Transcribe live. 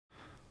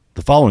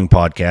The following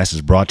podcast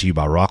is brought to you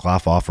by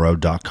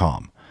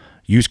RockLifeOffroad.com.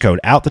 Use code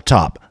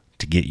OUTTHETOP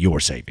to get your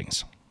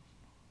savings.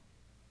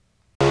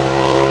 Yeah,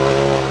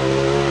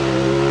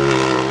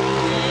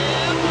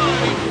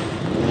 buddy.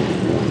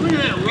 Look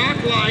at that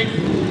rock light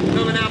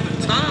coming out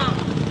the top.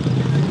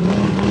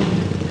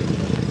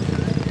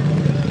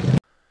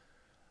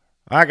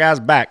 All right, guys,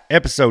 back.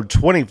 Episode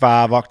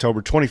 25,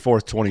 October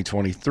 24th,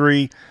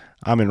 2023.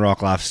 I'm in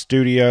Rock Life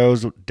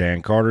Studios.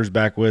 Dan Carter's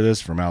back with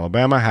us from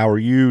Alabama. How are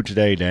you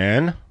today,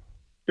 Dan?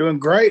 Doing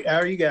great. How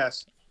are you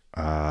guys?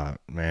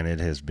 Man, it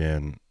has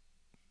been,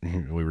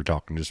 we were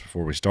talking just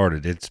before we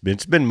started. It's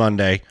been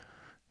Monday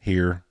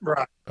here.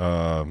 Right.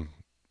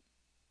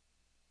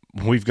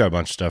 We've got a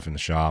bunch of stuff in the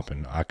shop,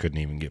 and I couldn't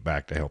even get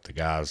back to help the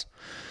guys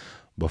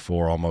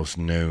before almost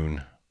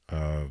noon.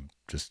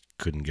 Just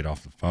couldn't get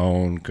off the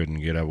phone, couldn't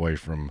get away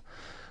from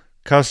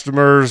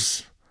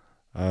customers.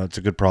 It's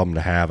a good problem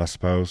to have, I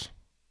suppose,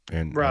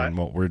 and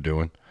what we're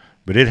doing.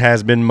 But it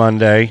has been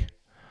Monday.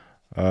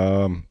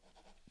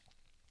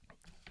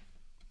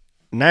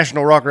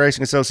 National Rock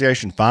Racing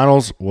Association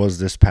Finals was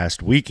this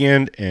past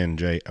weekend in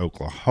Jay,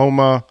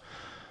 Oklahoma.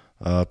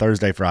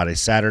 Thursday, Friday,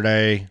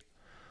 Saturday.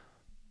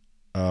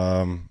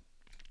 I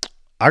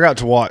got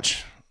to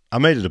watch. I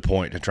made it a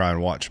point to try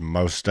and watch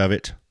most of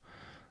it.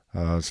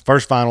 It's the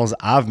first finals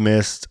I've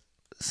missed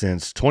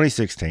since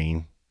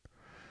 2016.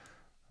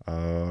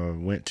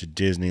 Went to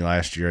Disney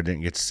last year. I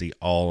didn't get to see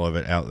all of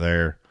it out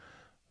there,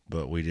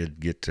 but we did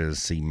get to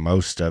see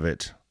most of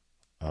it.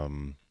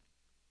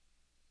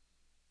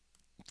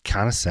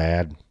 Kind of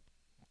sad.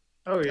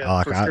 Oh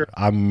yeah, for sure.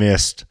 I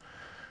missed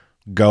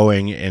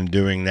going and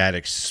doing that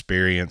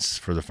experience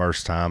for the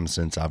first time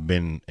since I've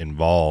been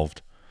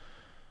involved.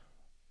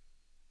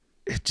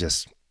 It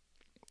just,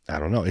 I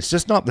don't know. It's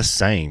just not the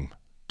same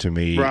to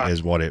me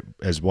as what it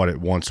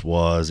once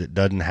was. It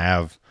doesn't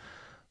have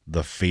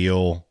the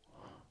feel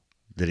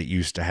that it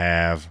used to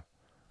have,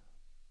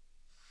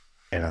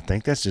 and I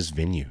think that's just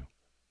venue.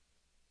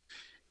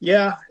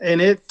 Yeah,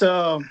 and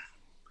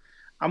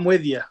I'm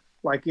with you.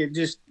 Like it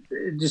just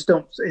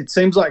don't. It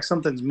seems like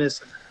something's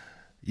missing.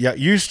 Yeah,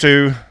 used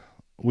to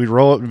we'd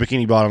roll up to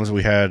Bikini Bottoms.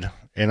 We had,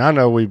 and I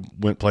know we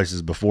went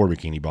places before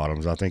Bikini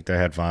Bottoms. I think they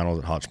had finals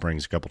at Hot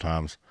Springs a couple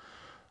times.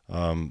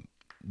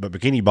 But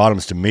Bikini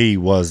Bottoms to me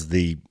was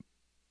it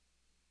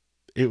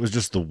was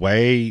just the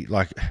way,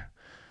 like,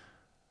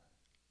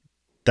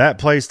 that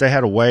place, they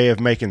had a way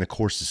of making the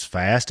courses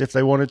fast if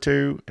they wanted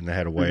to, and they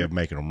had a way of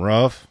making them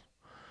rough.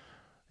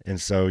 And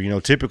so,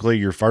 typically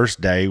your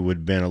first day would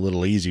have been a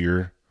little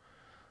easier,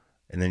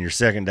 and then your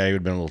second day would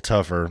have been a little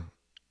tougher.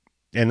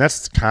 And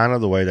that's kind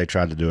of the way they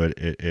tried to do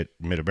it at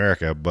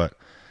Mid-America, but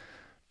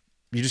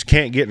you just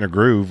can't get in a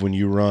groove when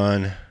you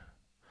run.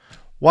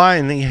 Why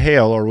in the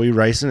hell are we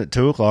racing at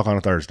 2 o'clock on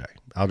a Thursday?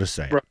 I'll just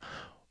say it.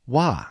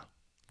 Why?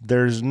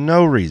 There's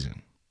no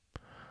reason.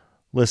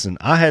 Listen,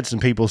 I had some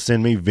people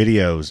send me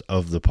videos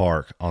of the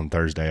park on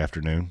Thursday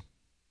afternoon.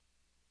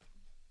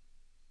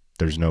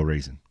 There's no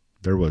reason.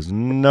 There was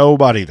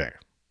nobody there.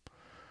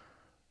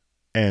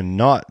 And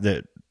not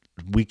that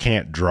we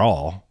can't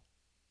draw.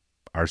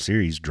 Our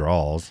series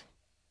draws.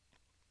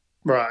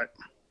 Right.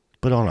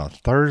 But on a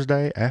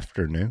Thursday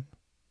afternoon?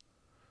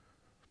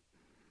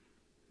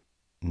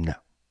 No.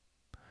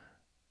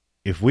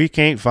 If we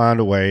can't find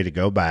a way to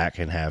go back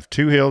and have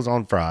 2 hills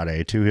on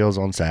Friday, 2 hills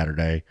on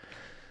Saturday,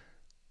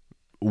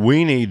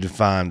 we need to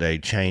find a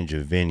change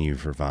of venue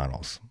for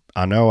finals.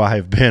 I know I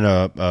have been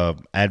a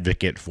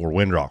advocate for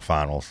Windrock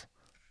finals,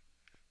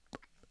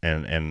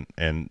 and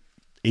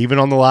even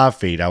on the live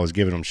feed, I was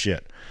giving them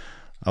shit.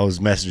 I was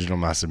messaging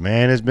them. I said,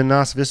 "Man, it's been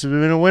nice if this had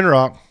been a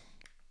Windrock,"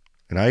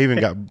 and I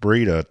even got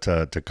Bree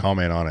to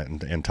comment on it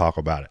and talk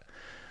about it.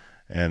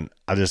 And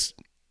it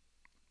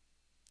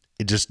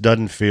just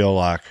doesn't feel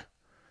like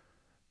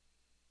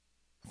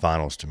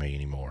finals to me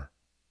anymore.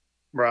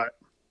 Right.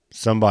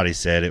 Somebody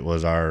said it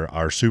was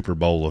our Super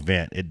Bowl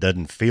event. It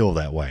doesn't feel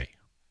that way.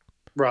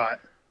 Right.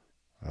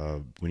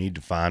 We need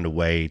to find a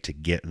way to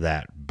get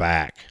that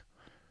back.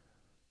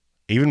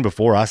 Even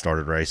before I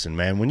started racing,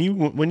 man, when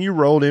you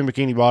rolled in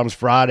Bikini Bottoms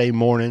Friday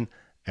morning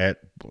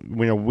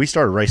we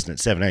started racing at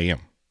 7 a.m.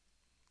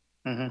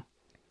 Mm-hmm.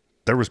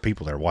 There was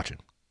people there watching.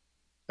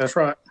 That's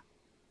right.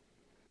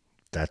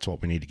 That's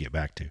what we need to get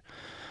back to.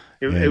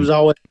 It was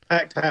always a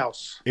packed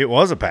house. It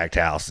was a packed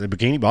house. The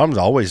Bikini Bottoms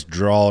always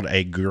drawed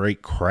a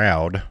great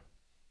crowd,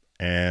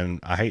 and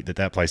I hate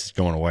that place is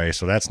going away,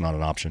 so that's not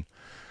an option.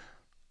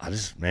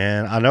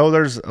 I know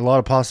there's a lot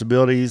of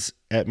possibilities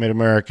at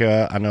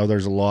Mid-America. I know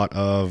there's a lot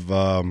of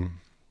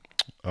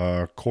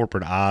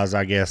corporate eyes,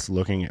 I guess,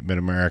 looking at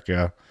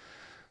Mid-America.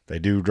 They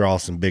do draw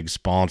some big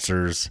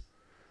sponsors,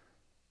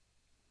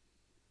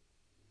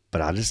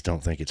 but I just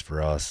don't think it's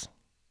for us.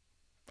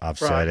 I've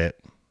said it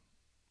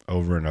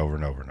over and over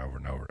and over and over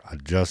and over. I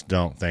just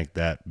don't think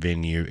that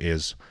venue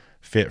is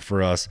fit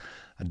for us.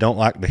 I don't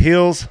like the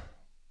hills.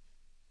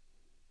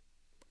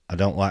 I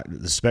don't like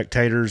the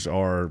spectators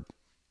are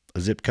a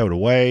zip code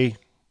away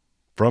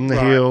from the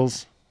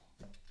hills.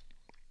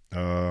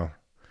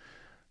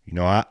 You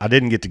know, I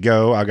didn't get to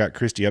go. I got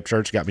Christy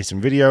Upchurch, got me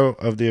some video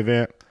of the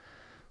event.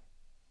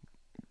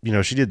 You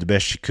know, she did the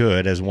best she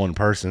could as one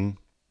person.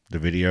 The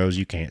videos,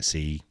 you can't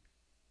see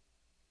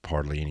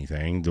hardly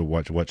anything to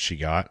what she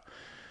got.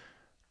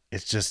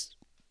 It's just,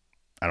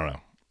 I don't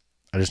know.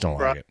 I just don't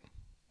like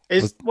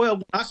it.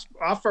 Well, when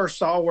I first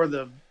saw where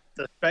the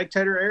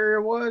spectator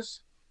area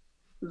was,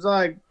 it was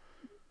like,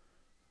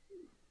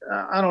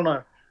 I don't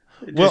know.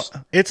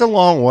 It's a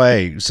long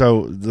way.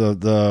 So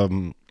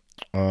the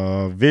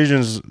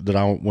visions that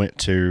I went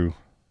to,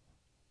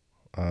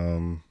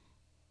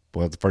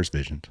 the first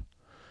visions,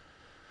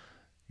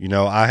 you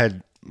know, I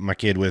had my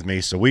kid with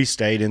me, so we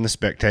stayed in the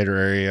spectator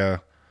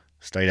area,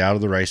 stayed out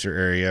of the racer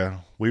area.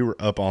 We were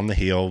up on the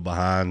hill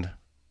behind,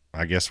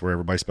 I guess, where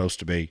everybody's supposed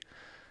to be.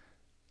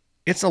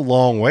 It's a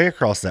long way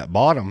across that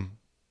bottom,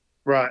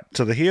 right,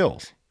 to the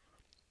hills,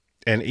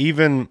 and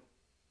even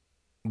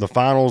the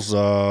finals.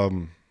 I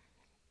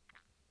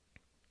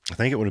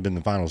think it would have been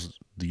the finals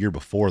the year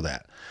before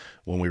that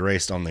when we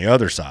raced on the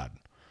other side.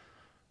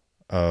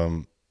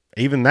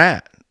 Even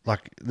that,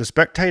 like, the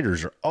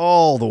spectators are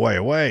all the way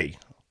away.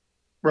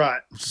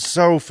 Right.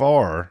 So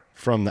far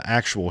from the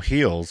actual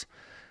hills,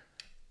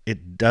 you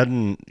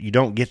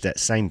don't get that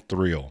same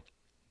thrill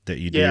that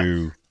you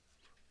do.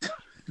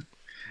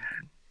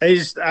 I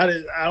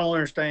don't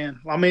understand.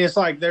 I mean, it's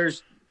like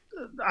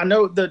I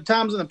know the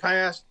times in the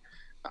past,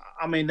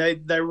 I mean,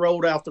 they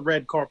rolled out the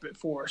red carpet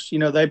for us. You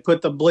know, they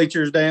put the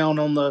bleachers down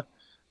on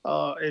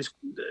it's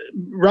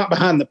right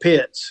behind the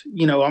pits.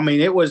 You know, I mean,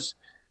 it was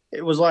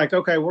like,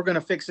 okay, we're going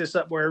to fix this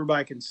up where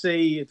everybody can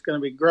see. It's going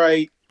to be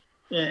great.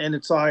 And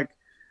it's like,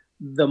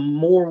 the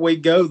more we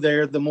go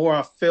there, the more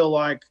I feel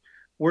like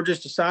we're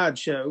just a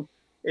sideshow,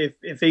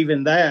 if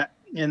even that.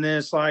 And then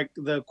it's like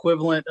the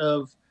equivalent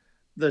of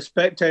the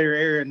spectator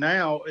area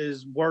now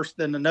is worse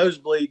than the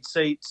nosebleed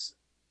seats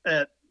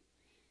at,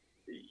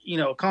 you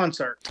know, a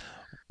concert.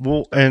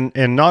 Well,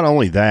 and not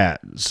only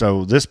that,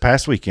 so this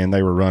past weekend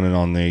they were running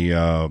on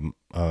the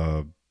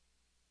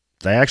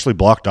they actually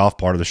blocked off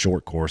part of the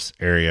short course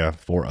area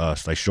for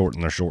us. They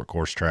shortened their short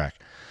course track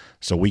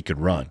so we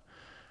could run.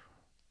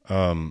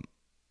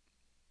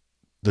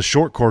 The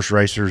short course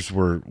racers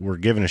were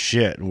giving a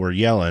shit and were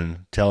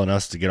yelling, telling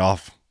us to get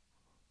off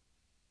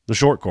the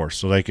short course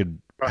so they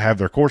could have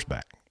their course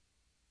back.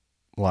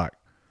 Like,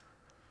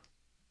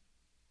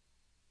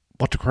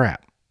 what the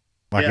crap?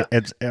 Like,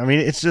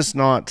 it's just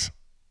not,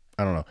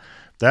 I don't know.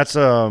 That's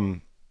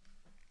a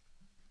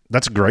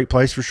great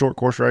place for short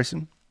course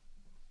racing.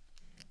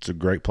 It's a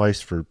great place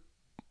for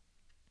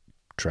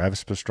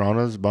Travis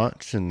Pastrana's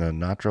bunch and the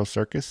Nitro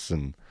Circus,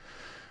 and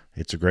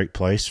it's a great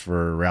place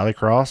for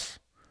Rallycross.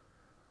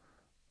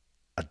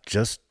 I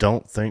just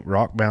don't think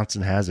rock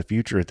bouncing has a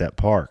future at that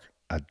park.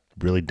 I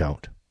really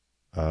don't.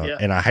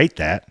 And I hate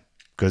that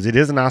because it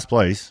is a nice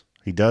place.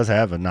 He does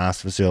have a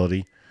nice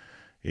facility.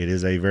 It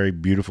is a very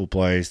beautiful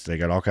place. They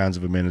got all kinds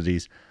of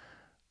amenities.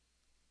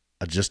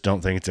 I just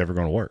don't think it's ever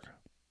going to work.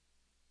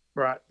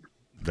 Right.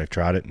 They've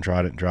tried it and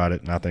tried it and tried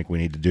it, and I think we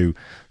need to do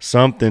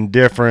something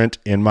different,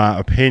 in my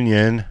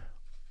opinion.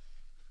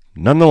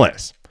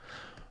 Nonetheless,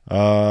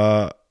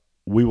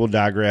 we will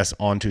digress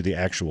onto the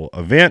actual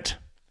event.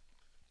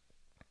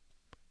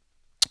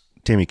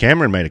 Timmy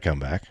Cameron made a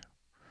comeback.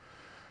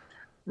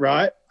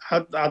 Right.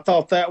 I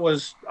thought that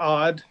was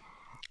odd.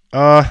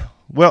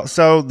 Well,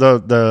 so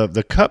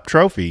the Cup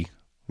trophy,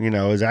 you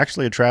know, is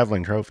actually a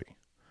traveling trophy.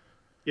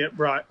 Yep,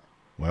 right.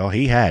 Well,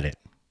 he had it.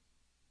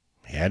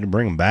 He had to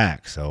bring them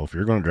back. So if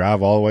you're going to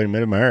drive all the way to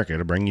Mid-America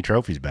to bring your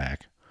trophies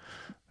back,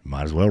 you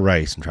might as well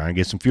race and try and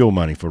get some fuel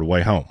money for the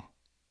way home.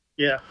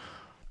 Yeah.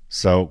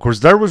 So, of course,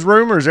 there was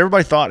rumors.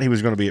 Everybody thought he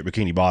was going to be at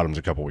Bikini Bottoms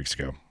a couple weeks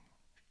ago.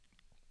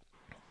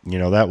 You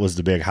know, that was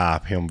the big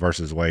hype, him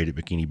versus Wade at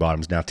Bikini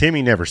Bottoms. Now,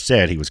 Timmy never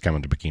said he was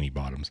coming to Bikini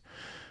Bottoms.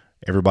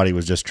 Everybody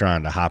was just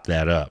trying to hype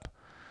that up,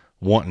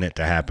 wanting it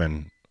to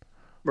happen.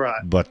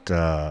 Right. But,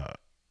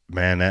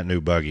 man, that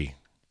new buggy,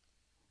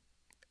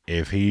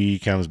 if he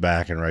comes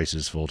back and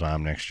races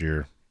full-time next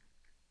year,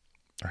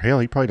 or hell,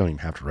 he probably don't even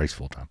have to race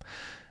full-time.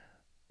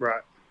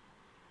 Right.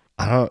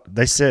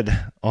 They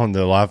said on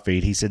the live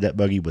feed, he said that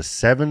buggy was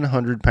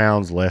 700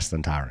 pounds less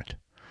than Tyrant.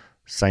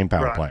 Same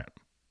power plant.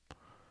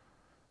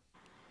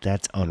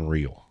 That's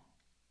unreal.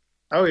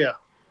 Oh yeah,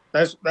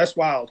 that's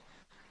wild.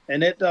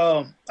 And it,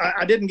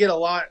 I didn't get a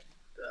lot.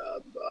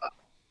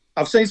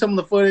 I've seen some of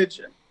the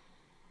footage,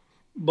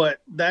 but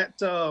that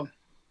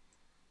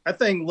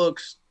thing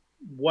looks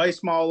way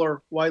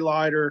smaller, way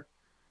lighter.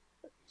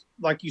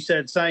 Like you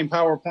said, same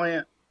power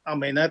plant. I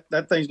mean, that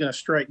thing's going to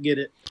straight get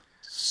it.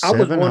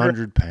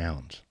 700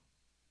 pounds.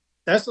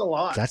 That's a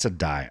lot. That's a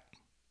diet.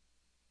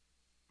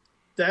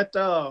 That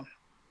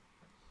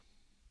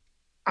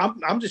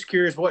I'm just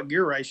curious what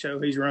gear ratio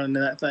he's running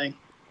in that thing.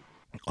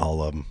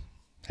 All of them.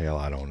 Hell,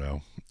 I don't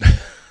know.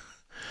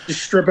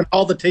 Just stripping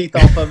all the teeth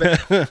off of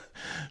it.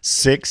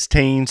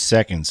 16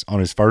 seconds on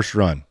his first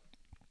run.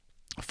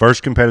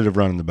 First competitive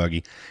run in the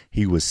buggy.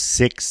 He was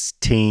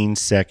 16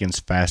 seconds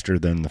faster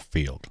than the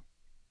field.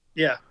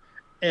 Yeah.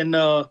 And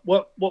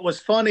what was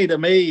funny to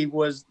me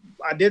was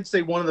I did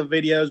see one of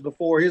the videos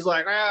before. He's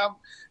like, I'm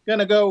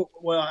gonna go.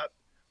 Well,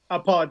 I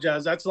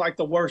apologize. That's like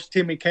the worst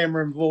Timmy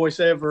Cameron voice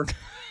ever.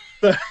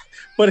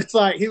 but it's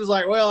like he was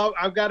like, well,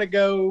 I've got to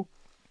go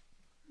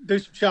do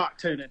some shock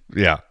tuning.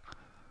 Yeah.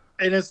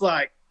 And it's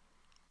like,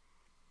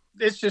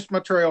 it's just my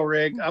trail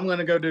rig. I'm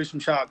gonna go do some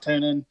shock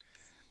tuning.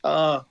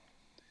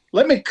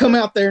 Let me come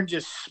out there and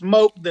just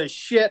smoke the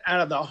shit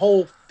out of the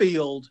whole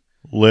field.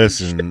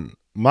 Listen,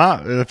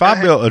 if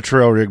I built a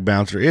trail rig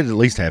bouncer, it'd at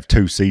least have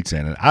 2 seats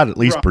in it. I'd at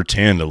least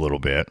pretend a little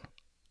bit.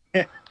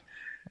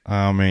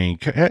 I mean,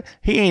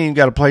 he ain't even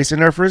got a place in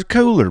there for his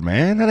cooler,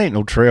 man. That ain't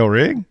no trail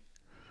rig.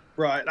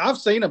 Right. I've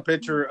seen a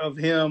picture of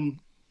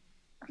him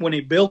when he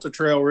built a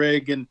trail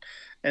rig, and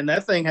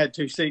that thing had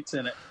 2 seats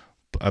in it.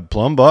 A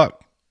plumb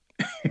buck.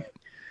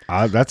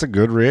 That's a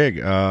good rig.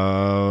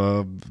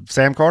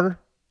 Sam Carter?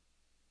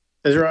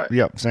 That's right.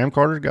 Yep, Sam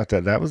Carter's got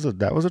that. That was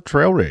a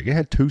trail rig. It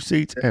had 2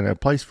 seats and a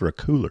place for a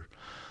cooler.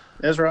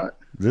 That's right.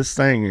 This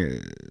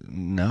thing,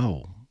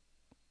 no.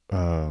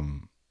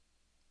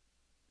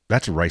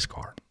 That's a race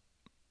car.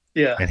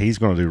 Yeah. And he's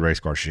going to do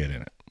race car shit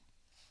in it.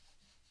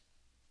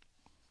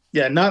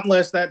 Yeah, not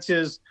unless that's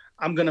his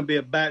I'm going to be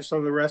a bachelor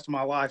the rest of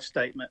my life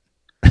statement.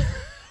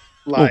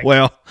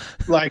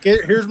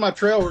 Here's my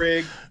trail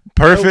rig.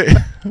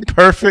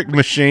 Perfect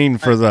machine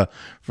for the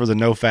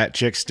no fat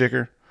chick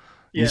sticker.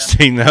 Yeah. You've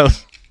seen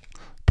those?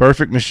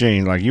 Perfect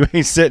machine. Like, you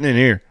ain't sitting in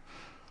here.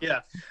 Yeah.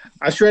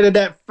 I shredded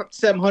that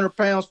 700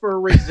 pounds for a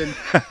reason.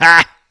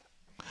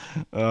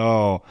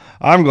 Oh,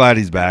 I'm glad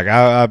he's back.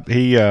 I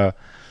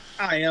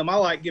am. I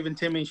like giving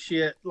Timmy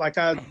shit. Like,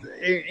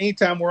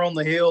 anytime we're on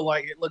the hill,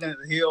 like looking at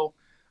the hill,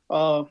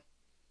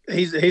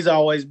 he's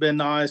always been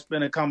nice,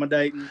 been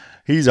accommodating.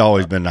 He's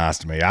always been nice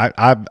to me.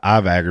 I've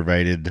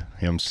aggravated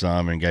him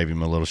some and gave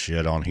him a little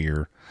shit on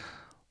here,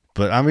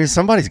 but I mean,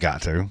 somebody's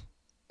got to.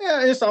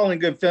 Yeah, it's all in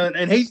good fun,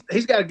 and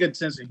he's got a good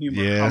sense of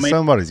humor. Yeah,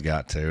 somebody's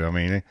got to. I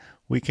mean,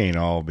 we can't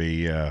all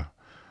be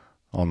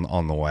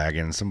on the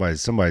wagon.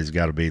 Somebody's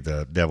got to be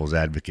the devil's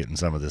advocate in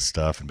some of this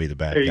stuff and be the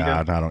bad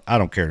guy. I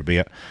don't care to be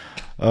it.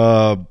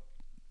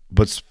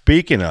 But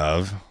speaking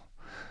of,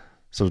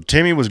 so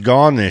Timmy was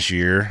gone this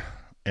year,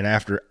 and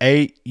after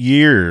 8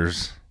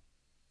 years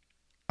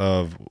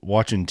of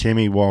watching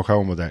Timmy walk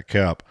home with that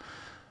cup,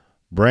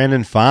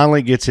 Brandon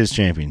finally gets his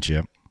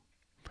championship.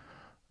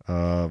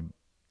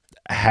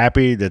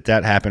 Happy that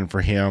happened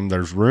for him.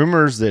 There's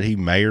rumors that he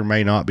may or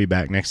may not be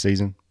back next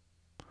season.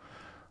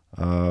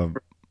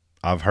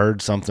 I've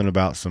heard something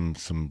about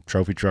some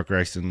trophy truck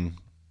racing.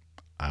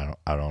 I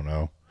don't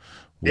know.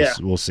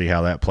 We'll see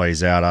how that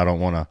plays out. I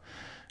don't want to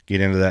get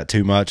into that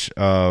too much.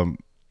 Bouncer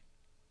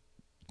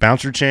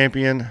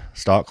champion,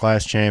 stock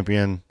class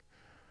champion,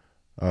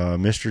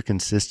 Mr.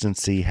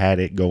 Consistency had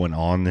it going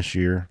on this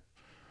year.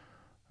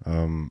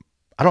 I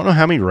don't know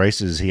how many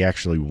races he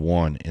actually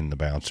won in the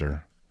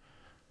bouncer.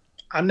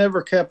 I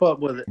never kept up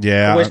with it.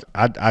 Yeah,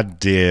 I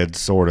did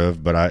sort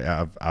of, but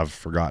I've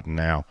forgotten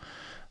now.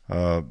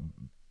 But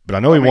I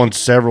know he won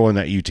several in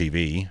that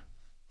UTV,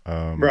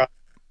 right,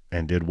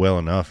 and did well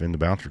enough in the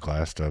bouncer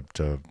class to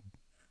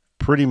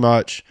pretty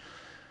much,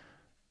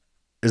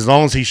 as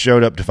long as he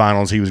showed up to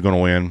finals, he was going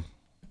to win.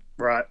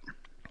 Right.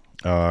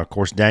 Of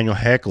course, Daniel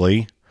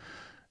Heckley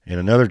in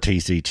another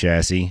TC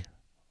chassis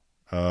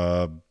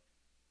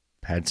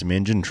had some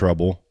engine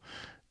trouble.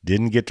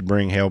 Didn't get to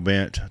bring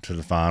Hellbent to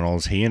the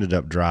finals. He ended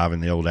up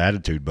driving the old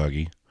Attitude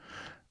buggy,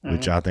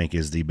 which I think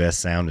is the best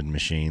sounding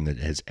machine that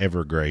has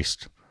ever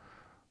graced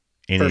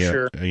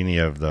any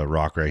of the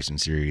rock racing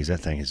series. That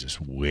thing is just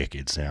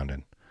wicked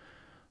sounding.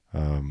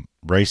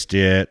 Raced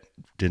it,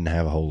 didn't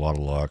have a whole lot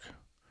of luck.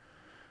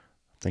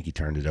 I think he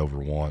turned it over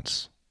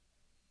once.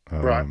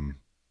 Right.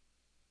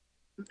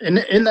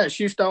 In that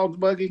shoe stalls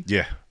buggy?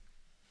 Yeah.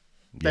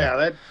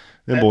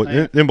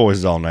 Them boys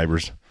is all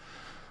neighbors.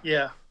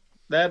 Yeah.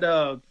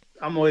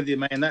 I'm with you,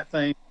 man. That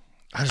thing.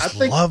 I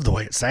love the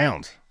way it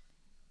sounds.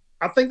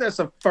 I think that's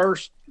the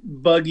first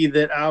buggy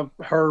that I've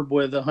heard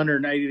with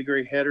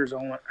 180-degree headers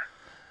on it.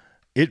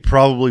 It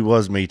probably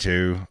was me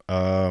too.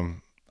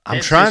 I'm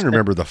trying to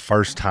remember the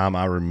first time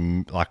I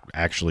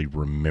actually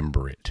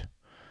remember it.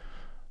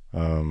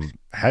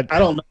 I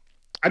don't know.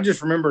 I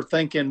just remember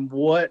thinking,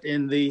 what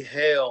in the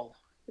hell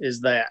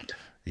is that?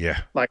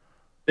 Yeah. Like,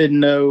 didn't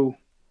know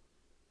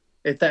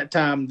at that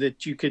time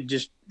that you could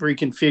just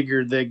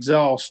reconfigure the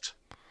exhaust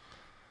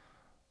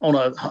on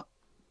a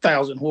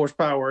 1,000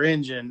 horsepower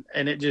engine,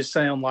 and it just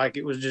sounded like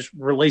it was just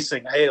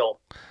releasing hell.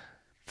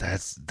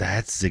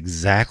 That's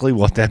exactly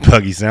what that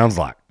buggy sounds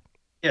like.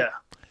 Yeah.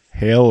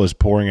 Hell is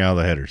pouring out of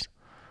the headers.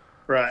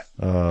 Right.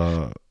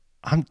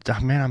 I'm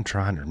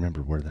trying to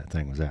remember where that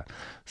thing was at.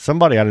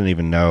 Somebody I didn't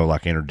even know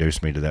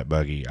introduced me to that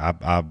buggy.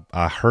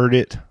 I heard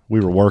it.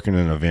 We were working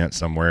an event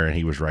somewhere and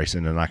he was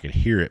racing and I could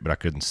hear it, but I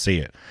couldn't see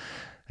it.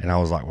 And I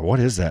was like, well, what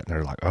is that? And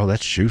they're like, oh,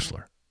 that's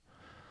Schuessler.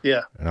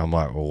 Yeah. And I'm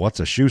like, well, what's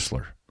a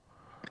Schuessler?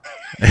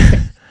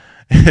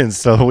 And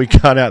so we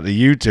got out the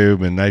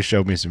YouTube and they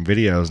showed me some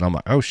videos and I'm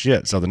like, oh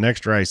shit. So the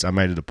next race I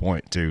made it a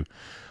point to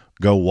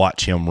go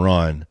watch him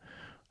run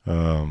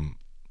And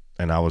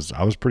I was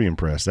pretty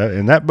impressed.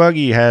 That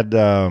buggy had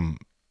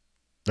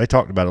they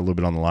talked about it a little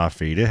bit on the live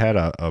feed. It had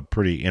a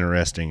pretty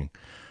interesting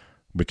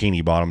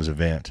Bikini Bottoms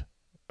event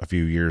a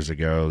few years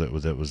ago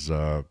that was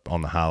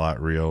on the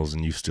highlight reels,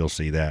 and you still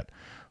see that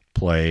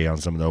play on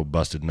some of the old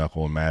Busted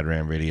Knuckle and Mad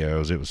Ram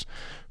videos. It was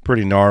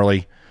pretty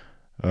gnarly.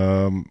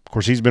 Of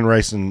course,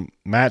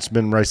 Matt's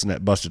been racing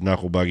that Busted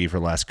Knuckle buggy for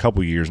the last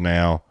couple years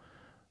now.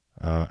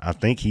 I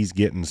think he's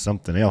getting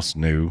something else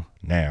new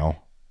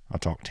now. I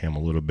talked to him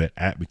a little bit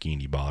at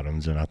Bikini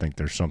Bottoms, and I think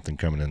there's something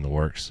coming in the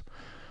works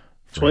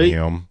for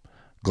him.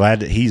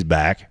 Glad that he's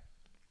back.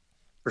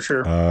 For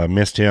sure.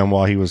 Missed him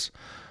while he was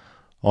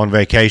on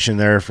vacation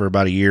there for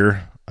about a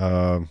year.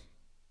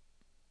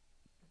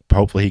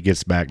 Hopefully he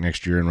gets back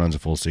next year and runs a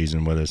full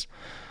season with us.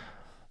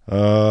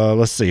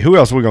 Let's see. Who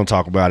else are we going to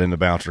talk about in the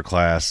bouncer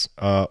class?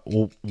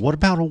 Well, what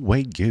about old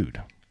Wade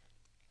Good?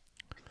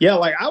 Yeah,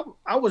 like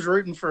I was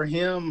rooting for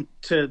him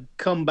to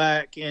come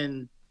back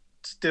and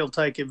still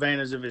take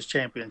advantage of his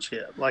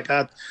championship. Like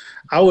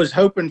I was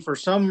hoping for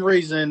some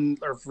reason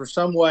or for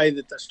some way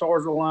that the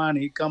stars were aligned,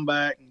 he'd come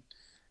back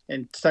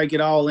and take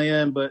it all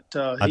in. But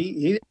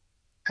he didn't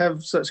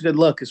have such good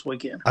luck this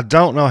weekend. I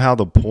don't know how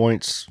the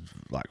points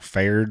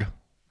fared.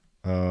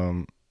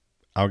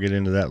 I'll get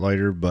into that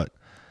later, but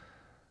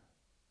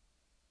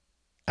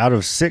out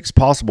of 6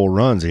 possible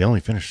runs, he only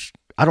finished.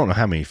 I don't know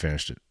how many he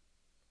finished it.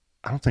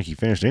 I don't think he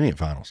finished any at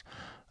finals.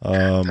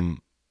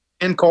 And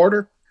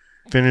Carter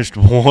finished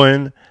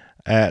one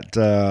at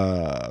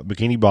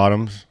Bikini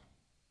Bottoms,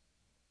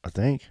 I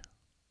think.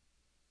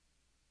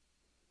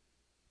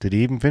 Did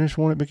he even finish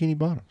one at Bikini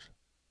Bottoms?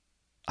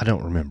 I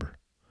don't remember.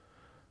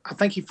 I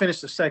think he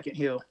finished the second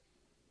hill.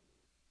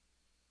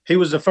 He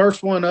was the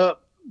first one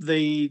up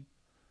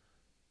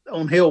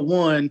on hill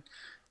 1,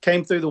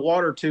 came through the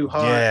water too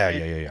hot.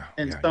 Yeah.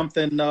 And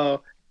something,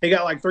 he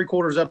got like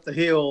 3/4 up the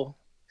hill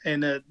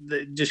and it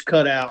just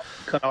cut off.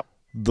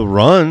 The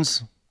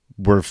runs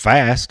were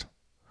fast.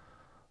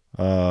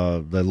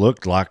 They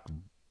looked like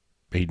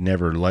he'd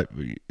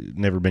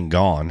never been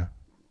gone,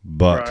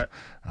 but right.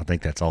 I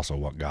think that's also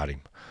what got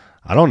him.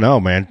 I don't know,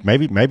 man.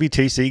 Maybe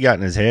TC got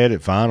in his head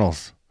at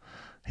finals.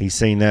 He's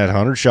seen that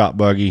 100-shot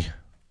buggy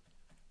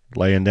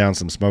laying down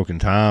some smoking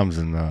times,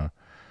 and I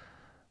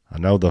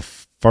know the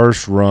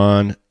first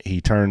run he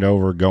turned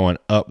over going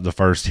up the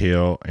first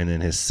hill, and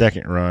then his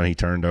second run he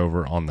turned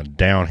over on the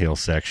downhill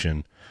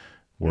section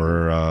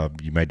where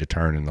you made the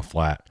turn in the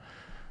flat.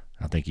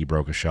 I think he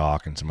broke a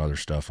shock and some other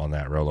stuff on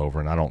that rollover,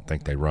 and I don't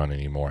think they run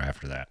anymore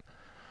after that.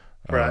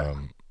 Right.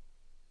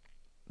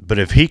 But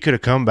if he could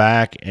have come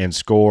back and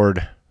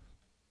scored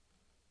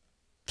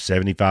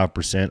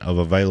 75% of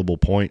available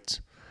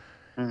points,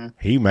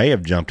 he may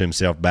have jumped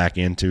himself back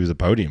into the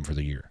podium for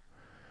the year.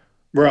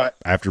 Right.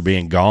 After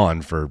being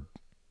gone for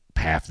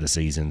half the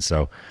season.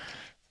 So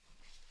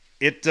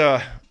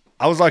I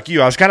was like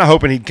you. I was kind of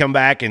hoping he'd come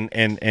back and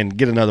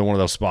get another one of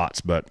those spots,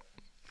 but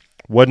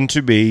wasn't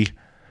to be.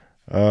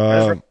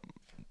 Right.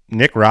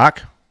 Nick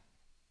Rock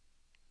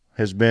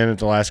has been at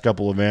the last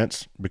couple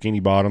events,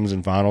 Bikini Bottoms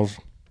and finals,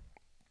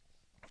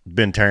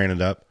 been tearing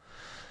it up.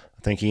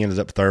 I think he ended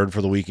up 3rd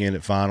for the weekend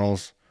at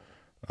finals.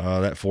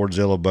 That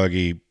Fordzilla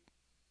buggy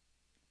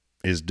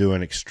is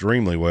doing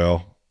extremely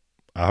well.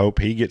 I hope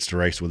he gets to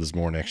race with us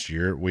more next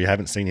year. We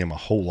haven't seen him a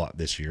whole lot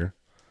this year.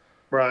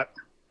 Right.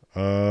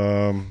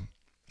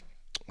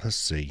 Let's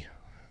see.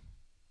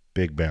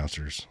 Big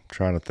bouncers. I'm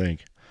trying to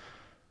think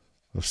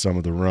of some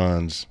of the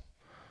runs.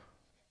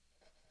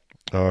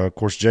 Of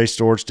course, Jay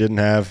Storch didn't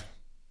have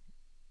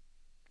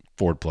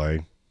Ford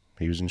play.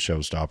 He was in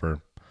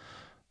Showstopper.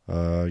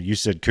 You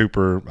said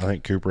Cooper. I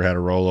think Cooper had a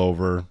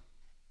rollover.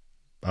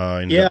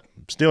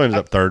 Still ended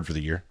up 3rd for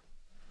the year.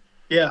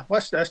 Yeah,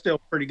 well, that's still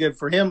pretty good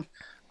for him.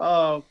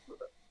 I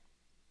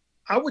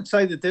would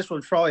say that this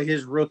was probably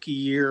his rookie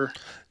year.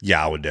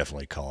 Yeah, I would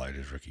definitely call it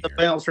his rookie year. The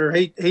bouncer,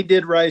 he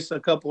did race a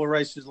couple of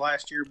races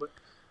last year, but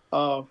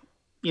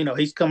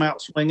he's come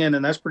out swinging,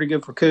 and that's pretty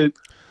good for Coop.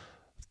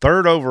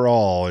 3rd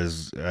overall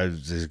is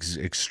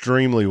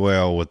extremely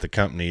well with the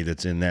company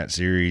that's in that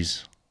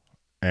series,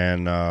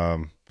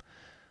 and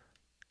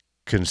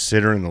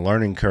considering the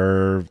learning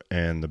curve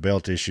and the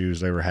belt issues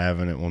they were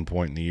having at one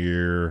point in the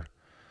year,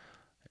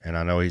 and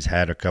I know he's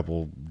had a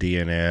couple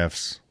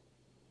DNFs.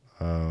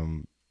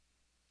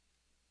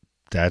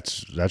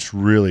 That's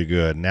really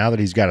good. Now that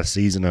he's got a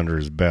season under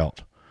his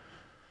belt,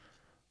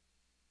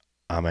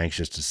 I'm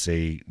anxious to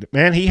see.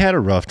 Man, he had a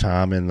rough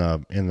time in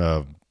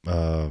the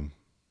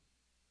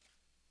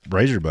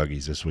Razor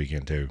buggies this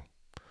weekend too.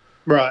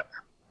 Right.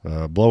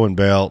 Blowing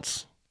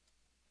belts,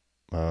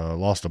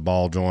 lost a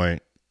ball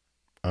joint.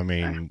 I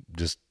mean,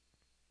 just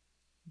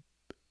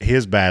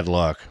his bad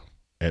luck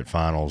at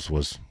finals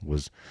was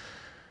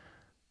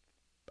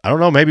I don't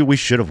know, maybe we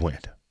should have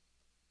went.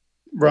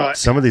 Right.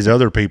 Some of these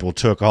other people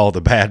took all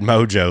the bad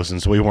mojo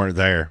since we weren't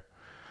there.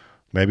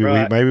 Maybe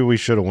we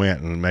should have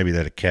went, and maybe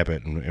they'd have kept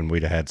it, and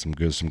we'd have had some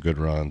good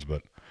runs.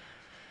 But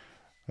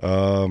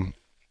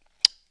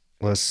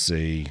let's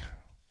see.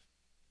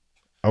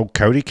 Oh,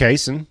 Cody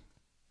Cayson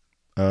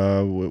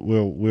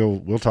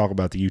We'll talk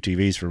about the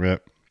UTVs for a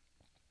minute.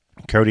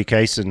 Cody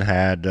Cayson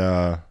had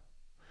 9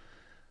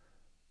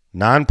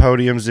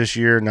 podiums this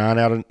year.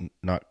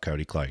 Not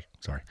Cody Clay.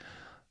 Sorry,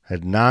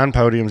 had 9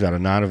 podiums out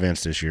of 9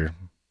 events this year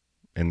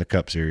in the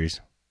Cup Series.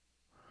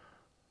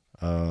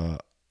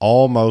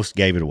 Almost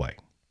gave it away.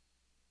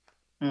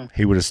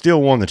 He would have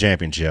still won the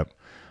championship,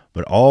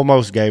 but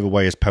almost gave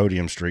away his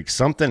podium streak.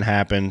 Something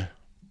happened,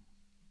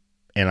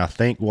 and I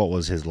think what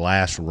was his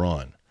last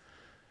run.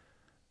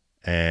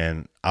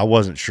 And I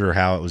wasn't sure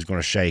how it was going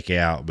to shake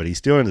out, but he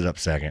still ended up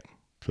second,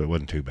 so it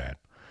wasn't too bad.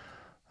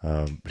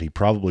 But he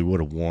probably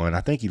would have won. I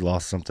think he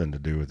lost something to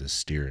do with his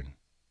steering.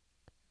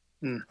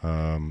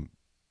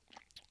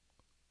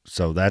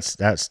 So that's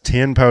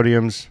 10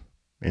 podiums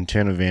in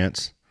 10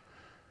 events,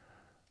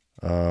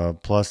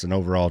 plus an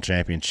overall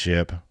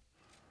championship.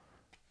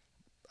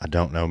 I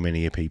don't know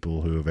many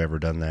people who have ever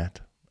done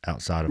that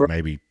outside of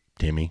maybe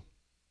Timmy.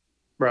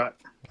 Right.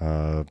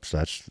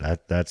 So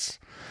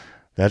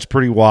that's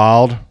pretty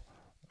wild.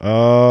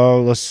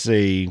 Let's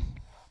see.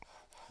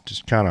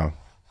 Just kind of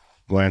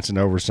glancing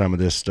over some of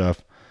this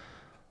stuff.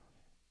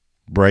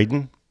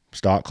 Braden,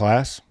 stock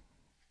class,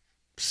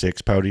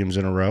 6 podiums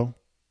in a row.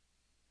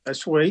 That's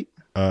sweet.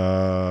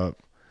 Had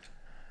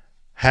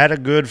a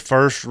good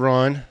first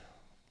run.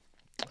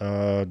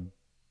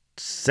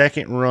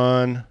 Second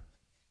run,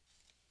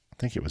 I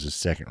think it was his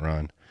second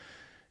run.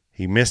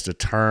 He missed a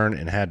turn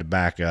and had to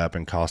back up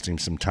and cost him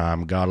some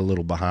time. Got a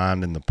little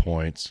behind in the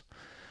points.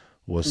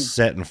 Was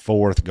setting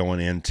fourth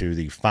going into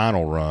the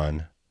final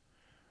run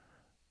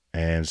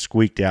and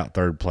squeaked out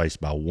third place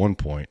by 1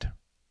 point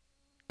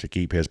to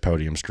keep his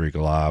podium streak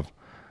alive.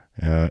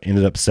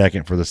 Ended up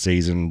second for the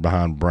season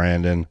behind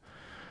Brandon.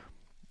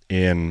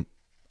 And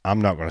I'm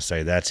not going to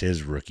say that's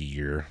his rookie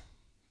year,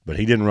 but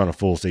he didn't run a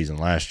full season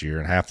last year,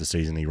 and half the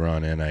season he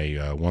run in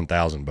a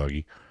 1000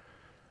 buggy.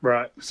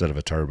 Right. Instead of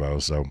a turbo.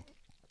 So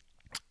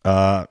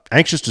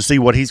anxious to see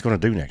what he's going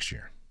to do next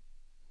year.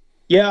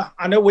 Yeah,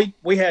 I know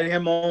we had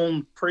him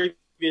on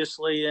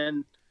previously,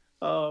 and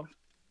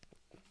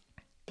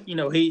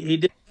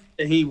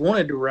he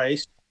wanted to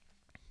race,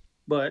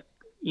 but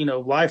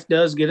life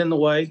does get in the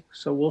way.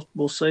 So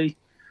we'll see.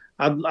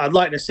 I'd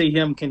like to see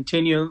him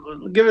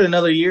continue, give it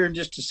another year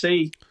just to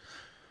see.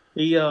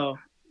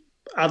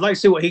 I'd like to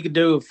see what he could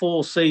do a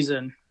full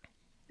season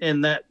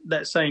in that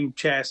same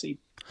chassis.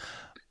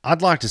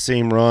 I'd like to see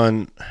him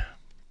run.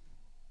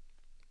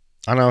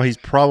 I know he's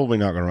probably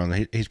not going to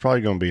run. He's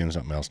probably going to be in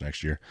something else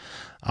next year.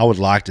 I would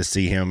like to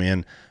see him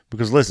in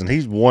because, listen,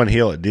 he's one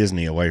hill at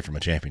Disney away from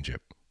a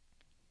championship.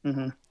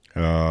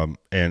 Mm-hmm.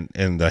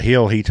 And the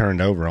hill he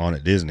turned over on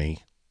at Disney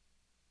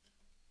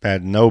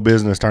had no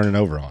business turning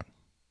over on.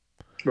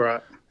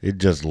 Right. It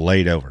just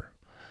laid over.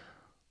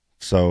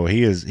 So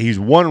he's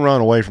one run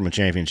away from a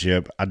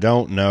championship. I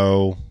don't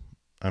know.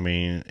 I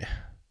mean,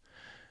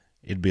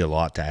 it'd be a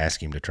lot to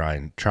ask him to try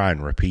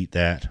and repeat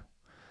that.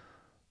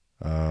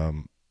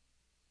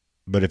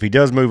 But if he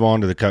does move on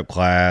to the Cup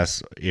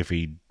class, if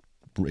he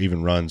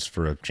even runs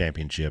for a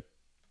championship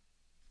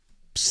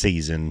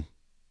season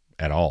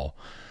at all,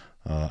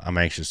 I'm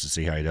anxious to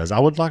see how he does. I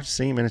would like to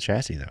see him in a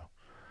chassis, though.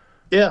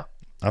 Yeah,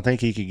 I think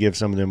he could give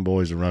some of them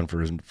boys a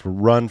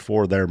run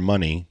for their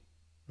money.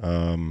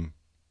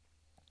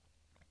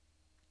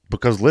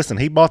 Because listen,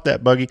 he bought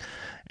that buggy,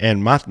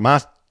 and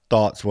my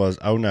thoughts was,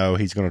 oh no,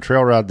 he's going to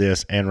trail ride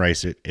this and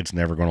race it. It's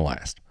never going to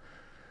last.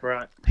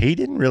 Right. He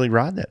didn't really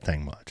ride that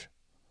thing much.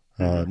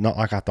 Not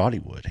like I thought he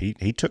would.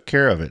 He took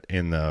care of it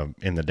in the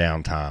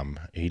downtime.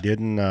 He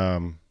didn't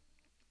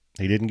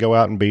go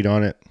out and beat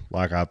on it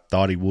like I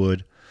thought he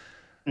would.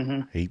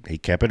 Mm-hmm. He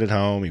kept it at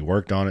home. He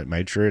worked on it,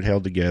 made sure it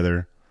held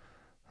together.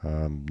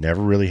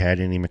 Never really had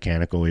any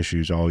mechanical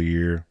issues all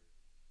year,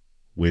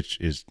 which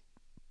is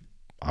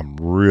I'm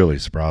really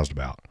surprised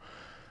about.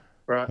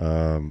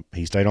 Right.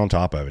 He stayed on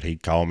top of it.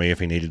 He'd call me if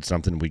he needed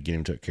something. We'd get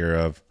him took care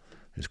of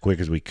as quick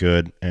as we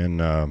could.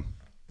 And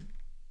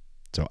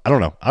so I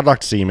don't know. I'd like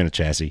to see him in a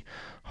chassis.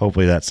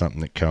 Hopefully that's something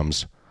that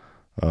comes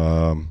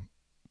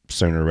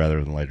sooner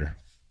rather than later.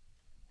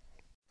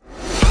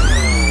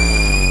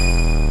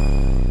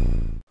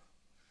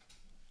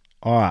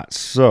 All right,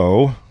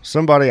 so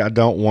somebody I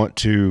don't want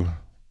to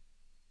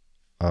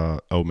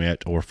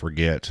omit or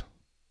forget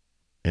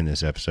in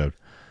this episode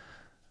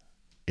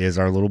is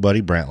our little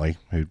buddy Brantley,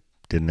 who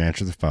didn't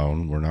answer the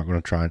phone. We're not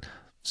going to try.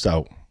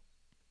 So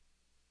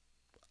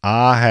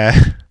I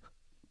had,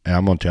 and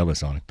I'm going to tell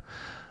this on him.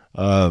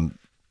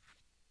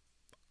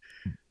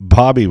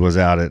 Bobby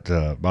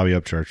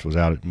Upchurch was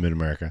out at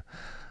Mid-America,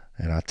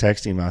 and I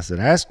texted him. I said,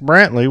 ask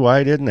Brantley why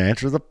he didn't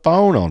answer the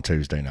phone on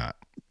Tuesday night.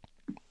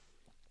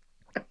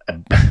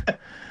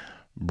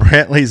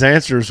 Brantley's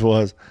answers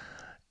was,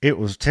 it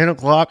was 10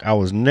 o'clock. I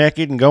was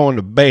naked and going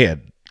to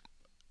bed.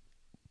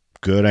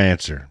 Good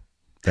answer.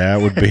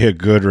 That would be a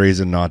good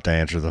reason not to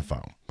answer the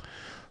phone.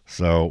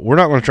 So we're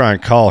not going to try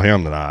and call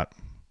him tonight.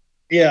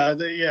 Yeah.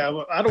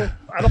 I don't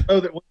know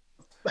that we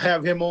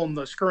have him on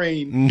the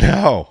screen.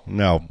 No.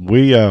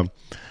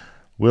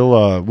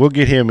 we'll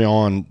get him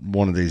on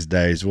one of these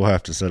days. We'll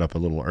have to set up a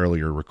little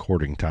earlier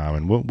recording time,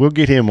 and we'll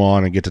get him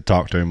on and get to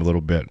talk to him a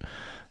little bit.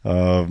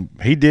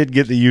 He did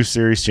get the Youth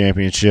Series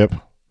championship,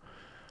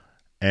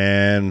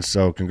 and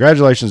so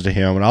congratulations to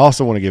him. And I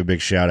also want to give a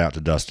big shout out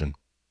to Dustin.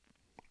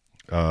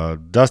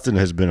 Dustin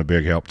has been a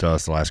big help to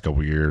us the last couple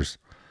of years.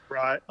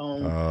 Right.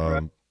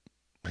 Right.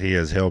 He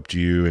has helped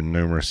you in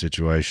numerous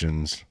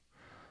situations.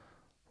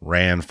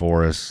 Ran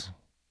for us.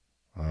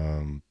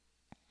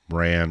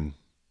 Ran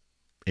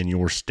in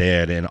your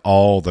stead in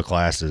all the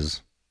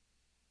classes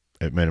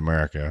at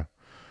Mid-America.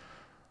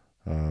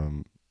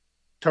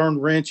 Turn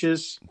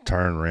wrenches.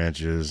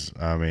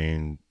 I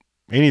mean,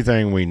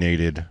 anything we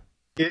needed.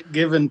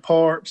 Given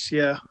parts,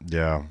 yeah.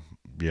 Yeah.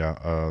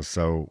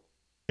 So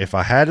if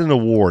I had an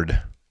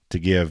award to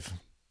give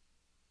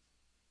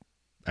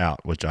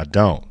out, which I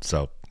don't,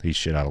 so he's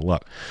shit out of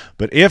luck.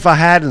 But if I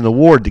had an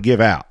award to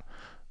give out,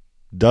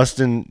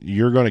 Dustin,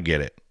 you're going to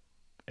get it.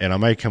 And I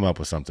may come up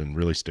with something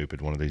really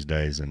stupid one of these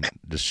days and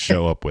just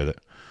show up with it.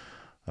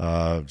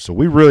 So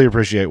we really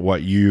appreciate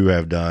what you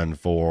have done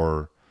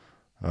for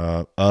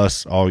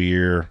us all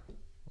year.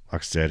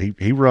 Like I said, he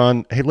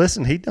done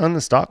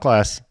the stock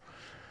class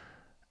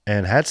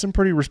and had some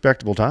pretty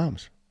respectable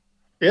times.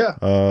 Yeah.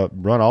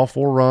 Run all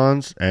 4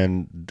 runs,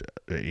 and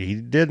he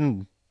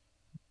didn't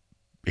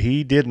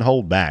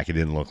hold back. It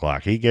didn't look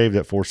like he gave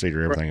that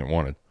 4-seater everything it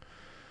wanted.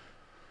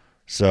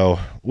 So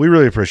we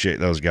really appreciate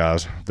those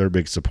guys. They're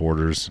big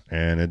supporters,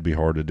 and it'd be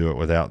hard to do it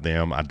without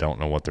them. I don't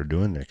know what they're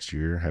doing next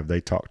year. Have they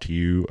talked to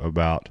you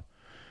about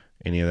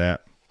any of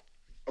that?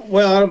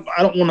 Well,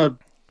 I don't want to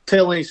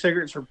tell any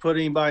secrets or put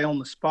anybody on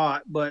the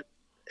spot, but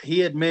he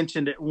had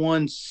mentioned at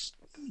one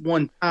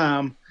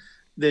time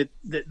that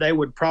they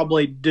would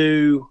probably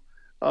do,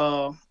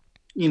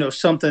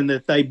 something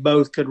that they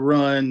both could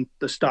run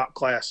the stock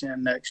class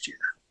in next year.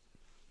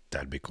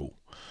 That'd be cool.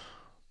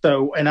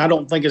 So, and I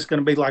don't think it's going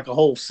to be like a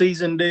whole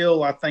season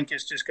deal. I think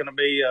it's just going to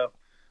be a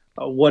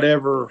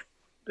whatever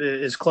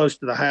is close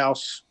to the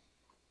house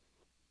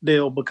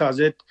deal, because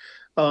it,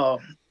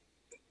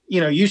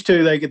 used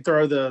to they could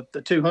throw the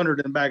 200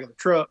 in the back of the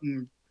truck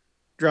and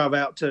drive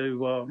out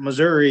to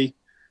Missouri,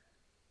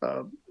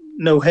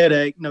 no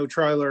headache, no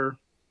trailer,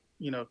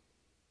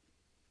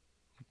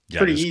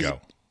 pretty easy.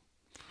 Go.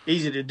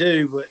 Easy to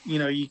do, but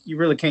you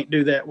really can't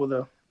do that with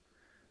a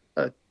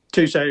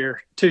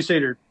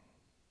two-seater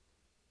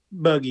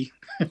buggy.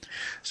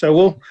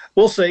 So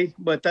we'll see,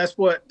 but that's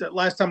what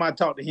last time I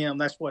talked to him,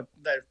 that's what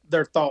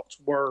their thoughts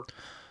were.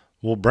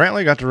 Well,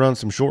 Brantley got to run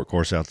some short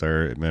course out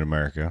there at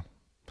Mid-America.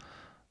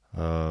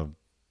 Haven't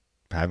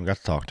got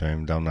to talk to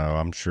him. Don't know.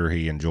 I'm sure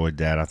he enjoyed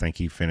that. I think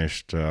he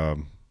finished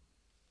 4th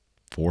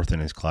in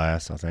his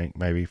class. I think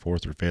maybe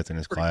 4th or 5th in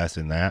his class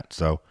in that.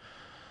 So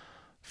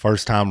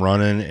first time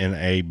running in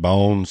a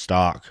bone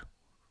stock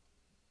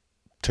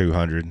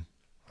 200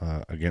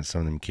 against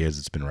some of them kids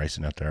that's been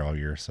racing out there all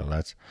year. So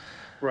that's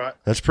right.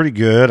 That's pretty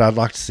good. I'd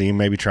like to see him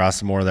maybe try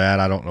some more of that.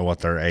 I don't know what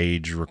their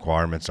age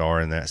requirements are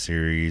in that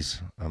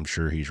series. I'm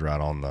sure he's right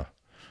on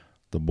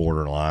the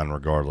borderline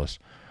regardless.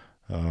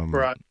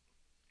 Right.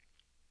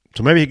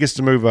 So maybe he gets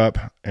to move up,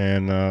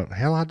 and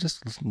hell, I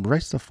just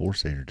race the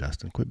 4-seater,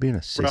 Dustin. Quit being a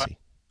sissy. Right.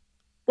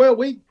 Well,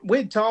 we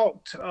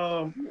talked,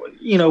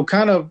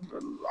 kind of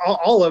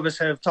all of us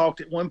have talked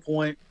at one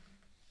point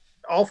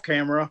off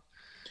camera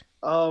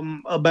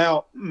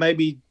about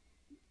maybe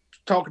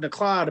talking to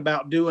Clyde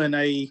about doing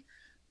a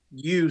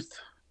youth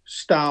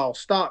style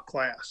stock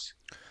class.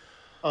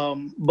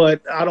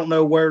 But I don't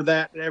know where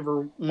that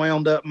ever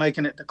wound up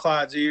making it to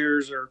Clyde's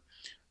ears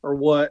or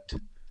what.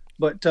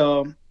 But,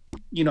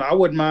 I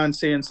wouldn't mind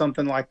seeing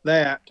something like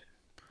that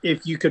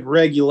if you could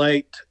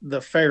regulate the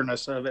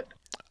fairness of it.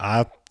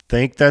 I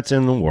think that's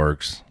in the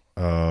works.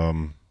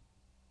 I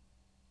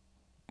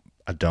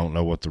don't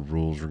know what the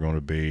rules are going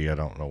to be. I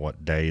don't know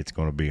what day it's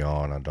going to be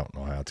on. I don't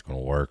know how it's going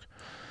to work.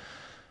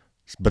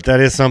 But that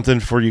is something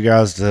for you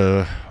guys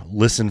to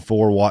listen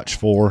for, watch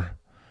for.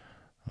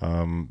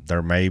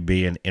 There may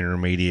be an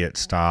intermediate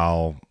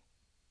style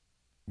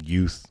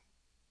youth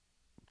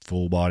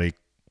full body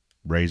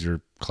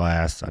razor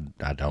class.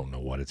 I don't know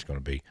what it's going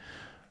to be.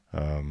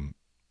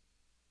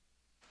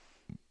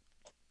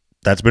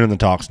 That's been in the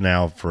talks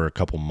now for a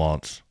couple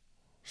months,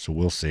 so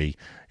we'll see.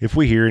 If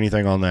we hear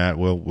anything on that,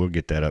 we'll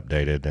get that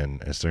updated,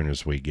 and as soon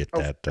as we get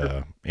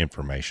that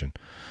information,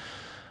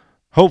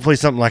 hopefully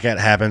something like that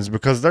happens,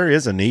 because there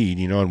is a need,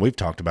 and we've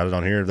talked about it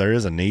on here. There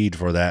is a need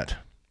for that.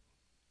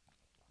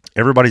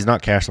 Everybody's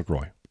not Cash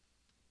LaCroix.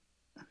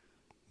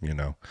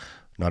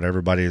 Not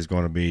everybody is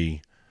going to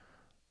be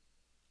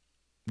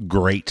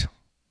great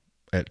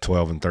at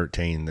 12 and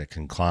 13 that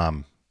can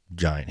climb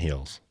giant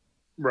hills.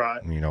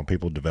 Right.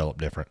 People develop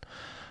different.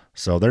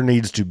 So there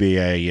needs to be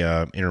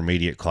a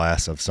intermediate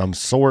class of some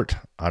sort.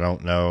 I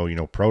don't know.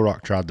 Pro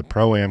Rock tried the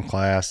Pro-Am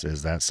class.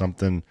 Is that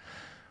something,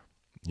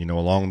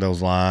 along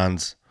those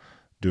lines?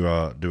 Do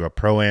a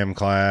Pro-Am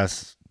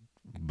class,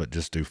 but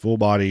just do full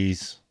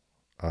bodies.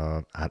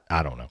 I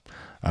don't know.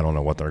 I don't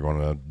know what they're going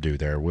to do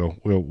there.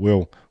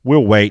 We'll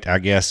wait, I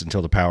guess,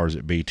 until the powers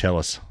that be tell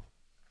us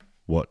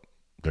what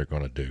they're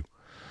going to do.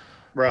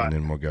 Right. And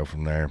then we'll go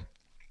from there.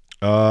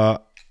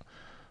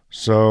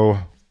 So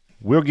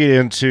we'll get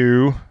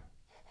into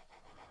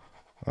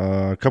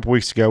a couple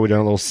weeks ago, we done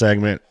a little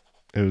segment.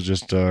 It was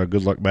just a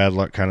good luck, bad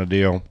luck kind of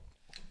deal.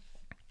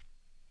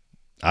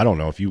 I don't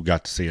know if you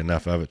got to see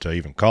enough of it to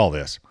even call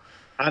this.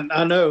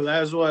 I know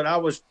that's what I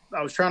was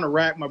trying to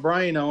rack my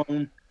brain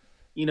on.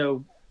 You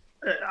know,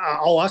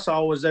 all I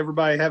saw was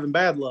everybody having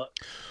bad luck.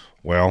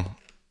 Well,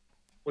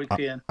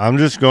 weekend. I'm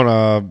just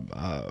gonna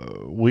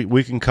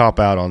we can cop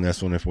out on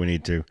this one if we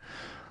need to.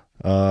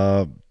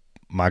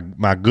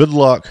 My good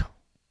luck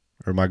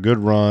or my good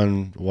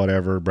run,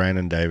 whatever.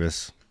 Brandon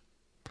Davis,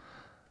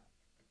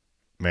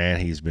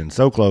 man, he's been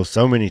so close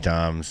so many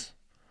times.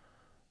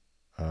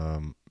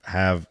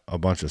 Have a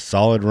bunch of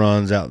solid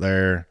runs out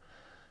there.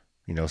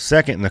 You know,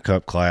 second in the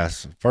Cup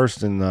class,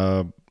 first in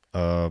the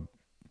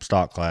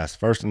stock class,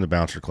 first in the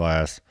bouncer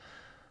class.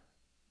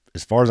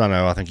 As far as I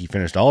know, I think he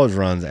finished all his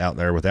runs out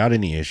there without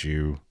any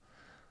issue.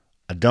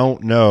 I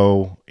don't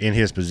know, in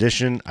his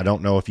position, I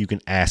don't know if you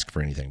can ask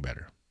for anything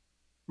better.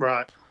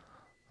 Right.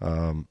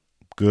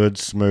 Good,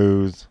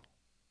 smooth,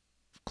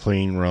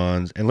 clean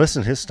runs. And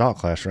listen, his stock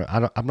class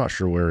run, I'm not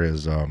sure where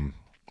his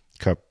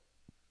Cup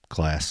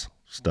class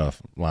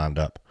stuff lined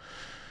up.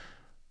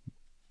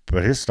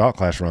 But his stock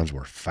class runs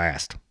were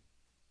fast.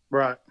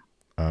 Right.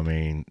 I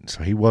mean,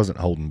 so he wasn't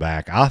holding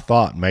back. I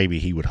thought maybe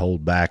he would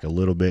hold back a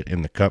little bit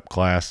in the Cup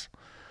class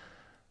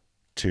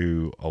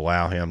to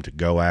allow him to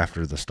go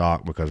after the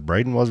stock because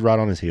Braden was right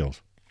on his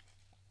heels.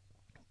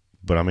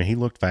 But, I mean, he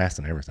looked fast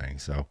and everything.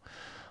 So,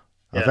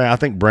 yeah. I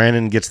think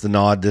Brandon gets the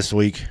nod this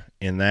week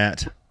in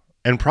that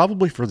and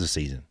probably for the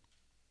season.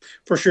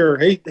 For sure.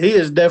 He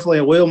is definitely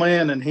a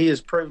wheelman, and he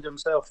has proved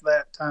himself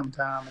that time and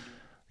time again.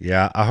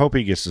 Yeah, I hope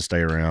he gets to stay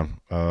around,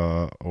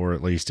 or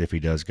at least if he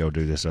does go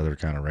do this other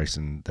kind of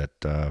racing,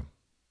 that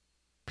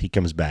he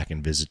comes back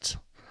and visits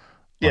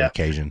on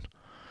occasion.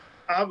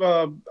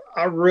 I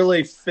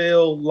really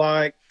feel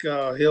like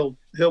he'll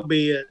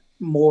be at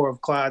more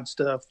of Clyde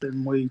stuff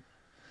than we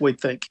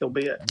think he'll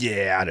be at.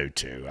 Yeah, I do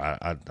too.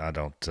 I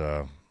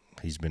don't.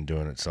 He's been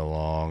doing it so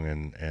long,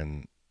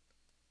 and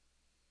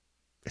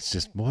it's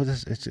just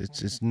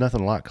it's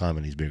nothing like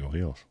climbing these big old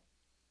hills.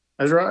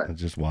 That's right. It's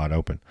just wide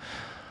open.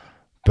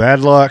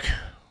 Bad luck.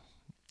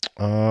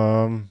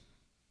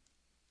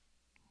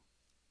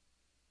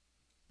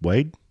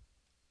 Wade?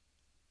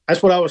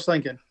 That's what I was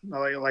thinking.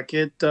 Like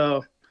it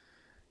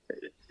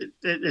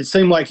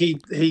seemed like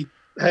he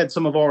had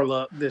some of our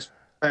luck this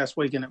past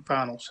weekend at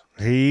finals.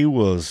 He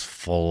was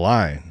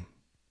flying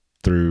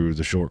through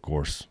the short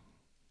course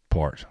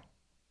part.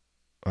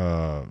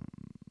 I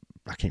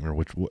can't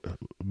remember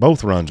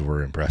both runs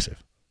were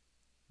impressive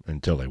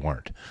until they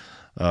weren't.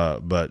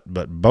 But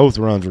both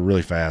runs were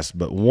really fast.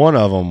 But one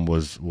of them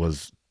was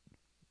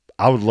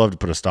I would love to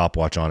put a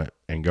stopwatch on it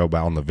and go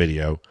back on the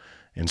video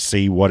and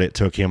see what it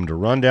took him to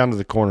run down to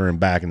the corner and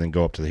back and then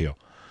go up to the hill.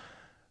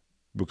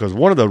 Because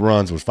one of the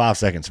runs was 5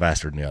 seconds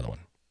faster than the other one.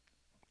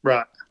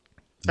 Right.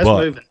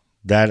 That's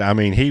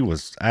moving. He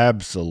was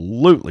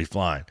absolutely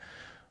flying,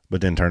 but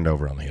then turned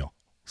over on the hill.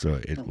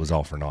 So it was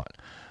all for naught.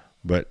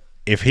 But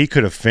if he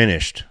could have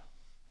finished,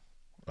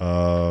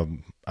 I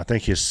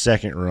think his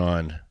second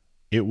run,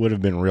 it would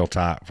have been real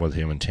tight with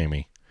him and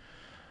Timmy.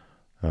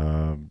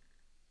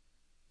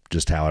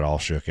 Just how it all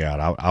shook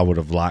out. I would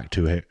have liked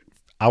to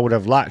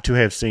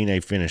have seen a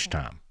finish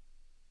time.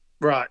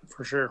 Right,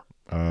 for sure.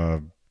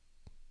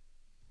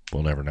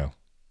 We'll never know.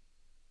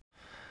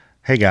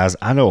 Hey guys,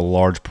 I know a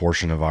large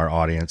portion of our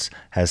audience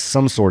has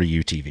some sort of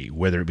UTV,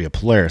 whether it be a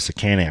Polaris, a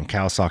Can-Am,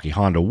 Kawasaki,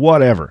 Honda,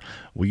 whatever.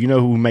 Well, you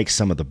know who makes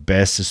some of the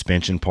best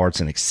suspension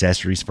parts and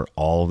accessories for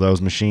all of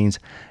those machines?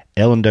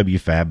 L&W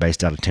Fab,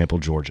 based out of Temple,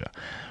 Georgia.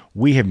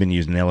 We have been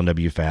using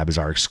L&W Fab as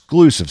our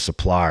exclusive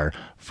supplier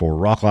for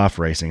Rock Life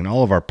Racing and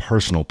all of our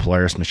personal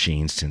Polaris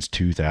machines since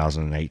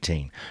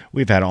 2018.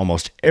 We've had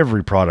almost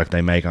every product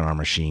they make on our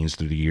machines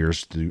through the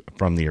years,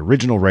 from the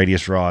original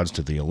radius rods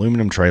to the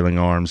aluminum trailing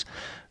arms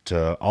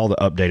to all the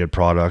updated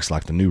products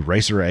like the new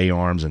Racer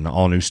A-arms and the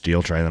all-new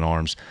steel trailing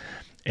arms.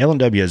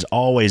 L&W is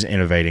always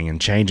innovating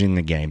and changing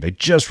the game. They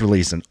just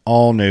released an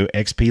all-new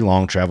XP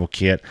long travel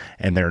kit,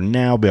 and they're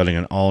now building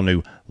an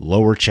all-new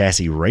lower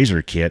chassis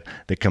Razor kit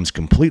that comes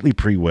completely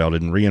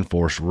pre-welded and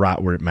reinforced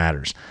right where it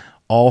matters,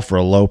 all for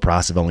a low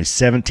price of only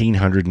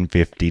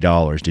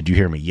 $1,750. Did you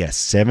hear me? Yes,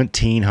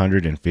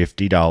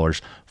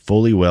 $1,750,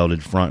 fully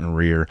welded front and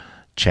rear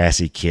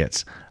chassis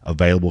kits,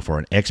 available for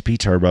an XP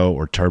Turbo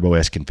or Turbo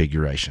S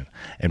configuration.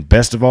 And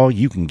best of all,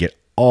 you can get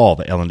all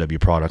the L&W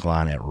product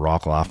line at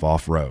Rock Life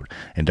Off-Road.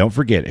 And don't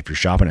forget, if you're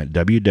shopping at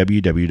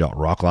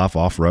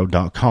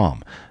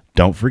www.rocklifeoffroad.com,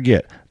 don't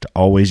forget to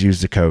always use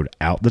the code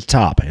out the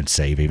top and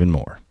save even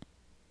more.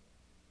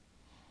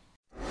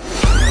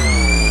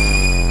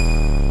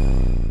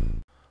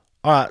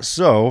 All right,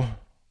 so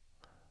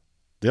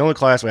the only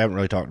class we haven't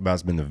really talked about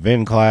has been the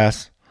VIN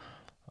class.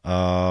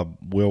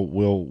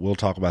 We'll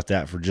talk about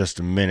that for just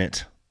a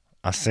minute.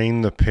 I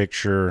seen the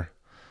picture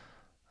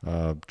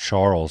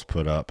Charles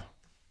put up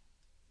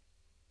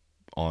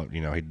on,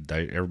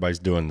 everybody's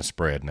doing the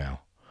spread now.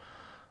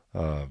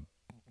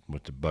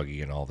 with the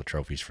buggy and all the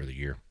trophies for the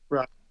year.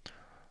 Right.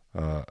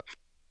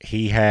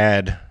 He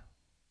had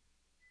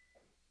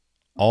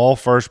all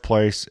first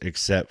place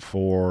except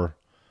for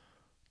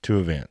 2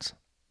 events.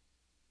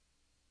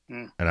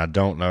 Mm. And I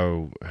don't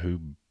know who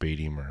beat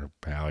him or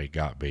how he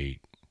got beat.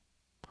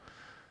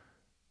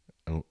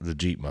 The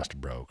Jeep must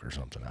have broke or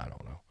something. I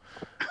don't know.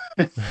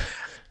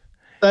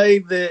 Say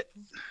that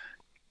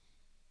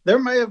there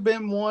may have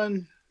been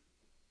one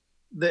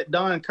that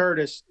Don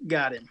Curtis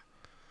got him.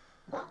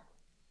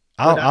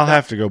 I'll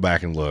have to go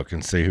back and look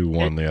and see who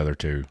won the other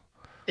 2.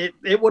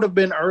 It would have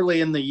been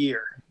early in the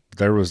year.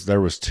 There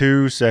was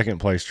 2 second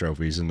place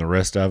trophies, and the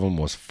rest of them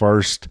was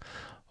first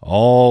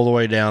all the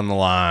way down the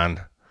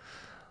line.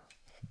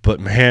 But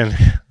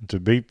man,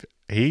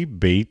 he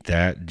beat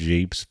that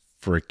Jeep's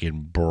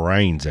freaking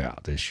brains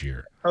out this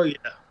year. Oh yeah.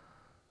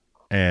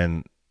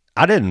 And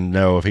I didn't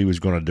know if he was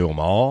going to do them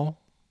all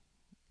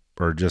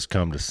or just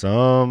come to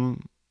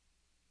some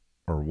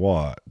or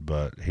what,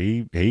 but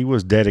he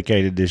was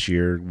dedicated this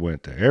year,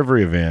 went to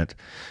every event.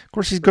 Of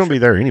course, he's going to be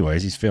there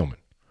anyways. He's filming.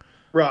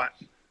 Right.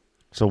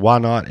 So why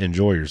not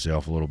enjoy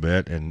yourself a little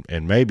bit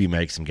and maybe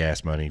make some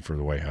gas money for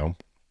the way home?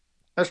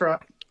 That's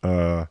right.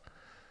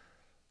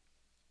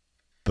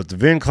 But the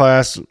VIN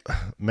class,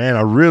 man,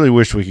 I really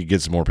wish we could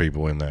get some more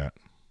people in that.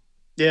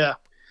 Yeah.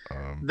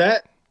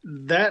 That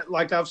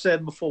like I've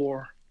said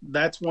before,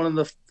 that's one of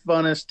the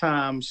funnest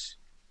times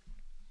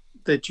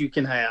that you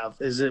can have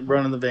is it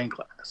running the VIN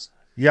class.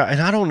 Yeah,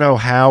 and I don't know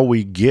how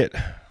we get.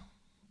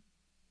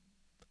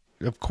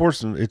 Of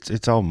course,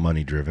 it's all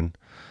money driven,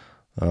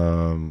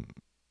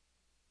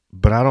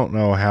 but I don't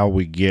know how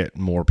we get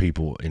more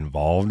people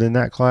involved in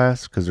that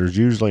class because there's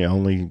usually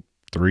only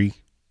 3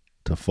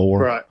 to 4,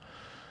 Right.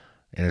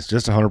 and it's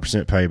just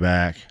 100%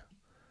 payback,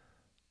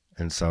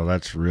 and so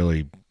that's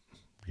really,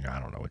 I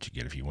don't know what you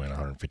get if you win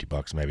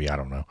 $150, maybe, I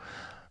don't know,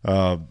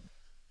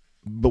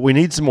 but we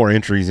need some more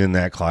entries in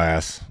that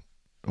class.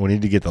 We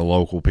need to get the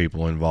local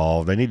people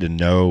involved. They need to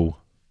know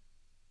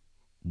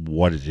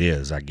what it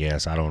is, I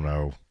guess. I don't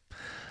know.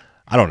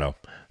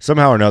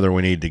 Somehow or another,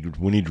 we need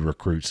to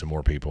recruit some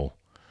more people.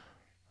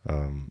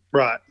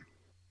 Right.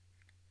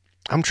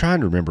 I'm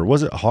trying to remember.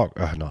 Was it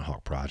not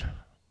Hawk Pride?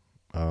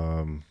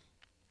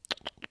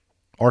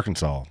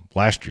 Arkansas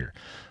last year.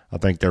 I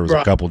think there was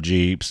a couple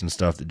Jeeps and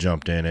stuff that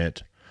jumped in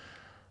it.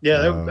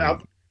 Yeah, they were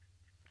out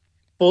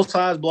full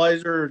size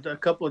Blazer, a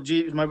couple of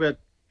Jeeps, maybe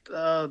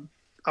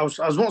I was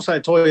going to say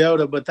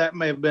Toyota, but that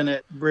may have been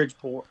at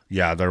Bridgeport.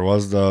 Yeah, there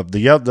was the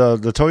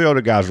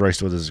Toyota guys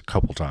raced with us a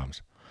couple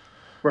times.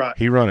 Right.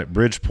 He run at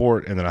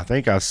Bridgeport, and then I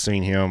think I've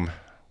seen him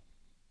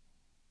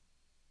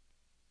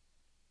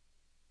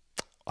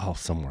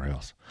somewhere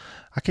else.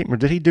 I can't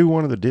remember. Did he do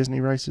one of the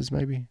Disney races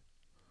maybe?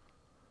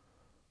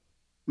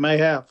 May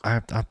have.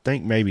 I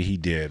think maybe he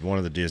did one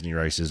of the Disney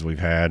races we've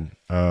had.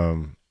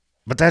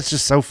 But that's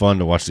just so fun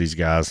to watch these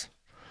guys.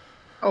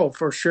 Oh,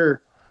 for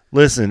sure.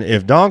 Listen,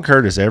 if Don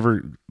Curtis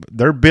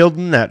they're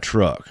building that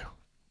truck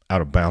out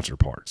of bouncer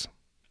parts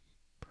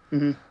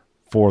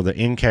for the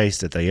in case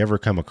that they ever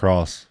come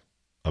across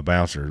a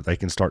bouncer, they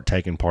can start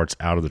taking parts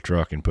out of the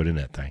truck and put in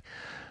that thing.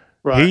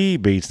 Right. He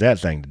beats that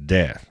thing to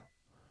death.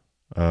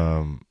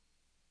 And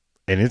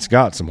it's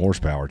got some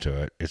horsepower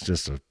to it.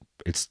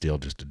 It's still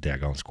just a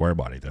daggone square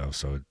body though.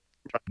 So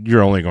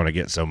you're only going to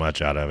get so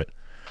much out of it.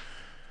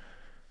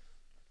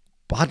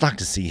 But I'd like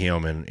to see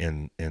him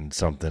in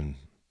something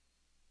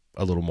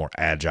a little more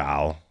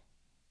agile.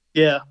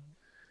 Yeah.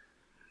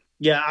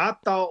 Yeah, I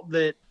thought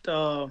that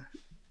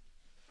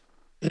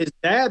his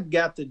dad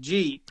got the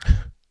Jeep,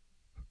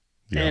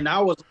 and I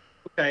was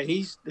okay.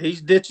 He's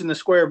ditching the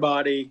square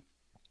body.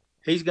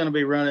 He's going to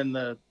be running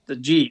the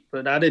Jeep,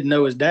 but I didn't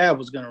know his dad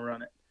was going to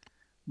run it.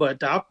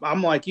 But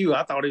I'm like you.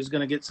 I thought he was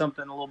going to get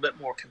something a little bit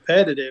more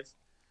competitive.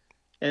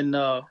 And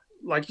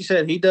like you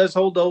said, he does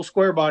hold the old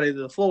square body to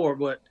the floor,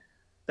 but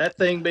that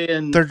thing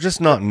being they're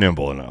just not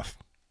nimble enough.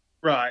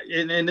 Right,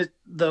 and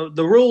the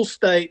rules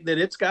state that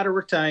it's got to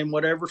retain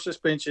whatever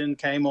suspension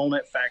came on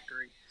that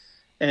factory,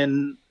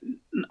 and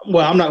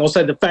well, I'm not going to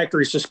say the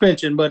factory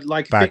suspension, but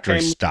like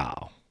factory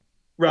style.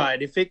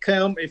 Right, if it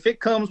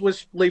comes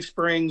with leaf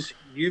springs,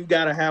 you've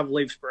got to have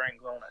leaf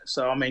springs on it.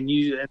 So I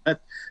mean,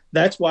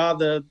 that's why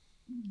the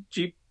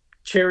Jeep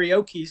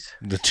Cherokees,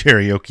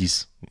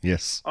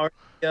 yes, are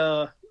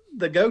the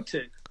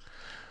go-to.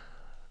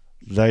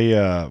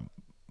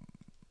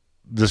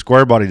 The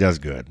square body does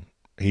good.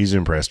 He's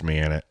impressed me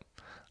in it.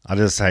 I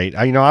just hate,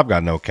 I've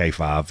got no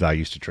K5 that I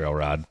used to trail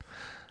ride,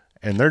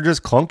 and they're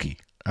just clunky.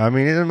 I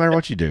mean, it doesn't matter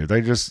what you do.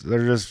 They're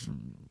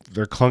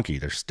clunky.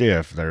 They're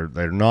stiff.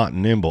 They're not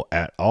nimble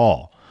at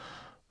all.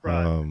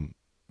 Right.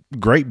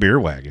 Great beer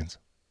wagons.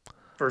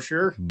 For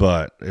sure.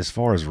 But as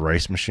far as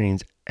race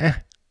machines,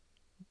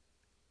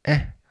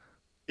 Yeah.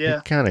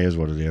 It kind of is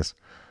what it is.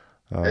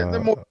 They're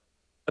more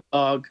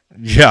dog.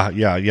 Yeah.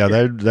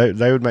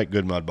 They would make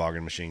good mud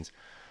bogging machines.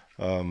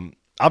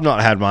 I've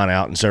not had mine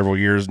out in several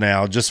years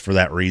now, just for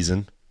that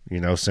reason.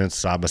 Since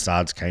side by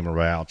sides came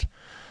about.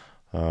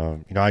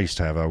 I used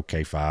to have a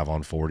K5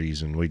 on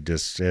 40s, and we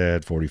just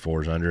said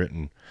 44s under it,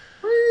 and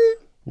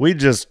We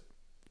just,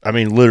 I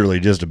mean, literally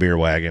just a beer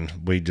wagon.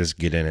 We just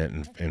get in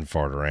it and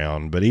fart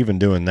around. But even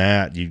doing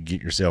that, you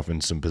get yourself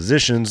in some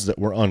positions that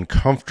were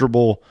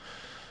uncomfortable.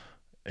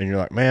 And you're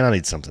like, man, I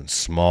need something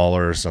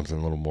smaller, something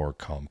a little more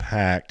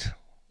compact.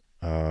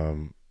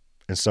 And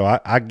so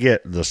I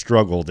get the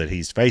struggle that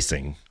he's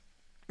facing.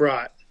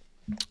 Right.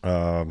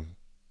 I'd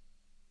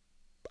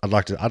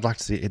like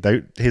to see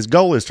his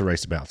goal is to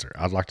race a bouncer.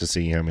 I'd like to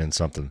see him in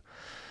something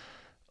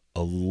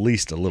at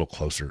least a little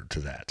closer to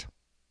that.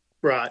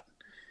 Right.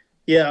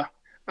 Yeah.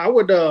 I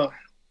would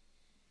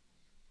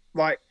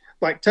like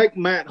take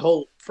Matt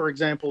Holt, for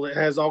example, that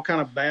has all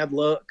kind of bad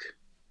luck.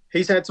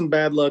 He's had some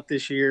bad luck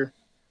this year.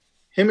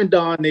 Him and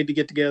Don need to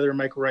get together and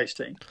make a race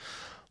team.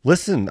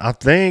 Listen, I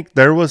think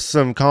there was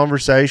some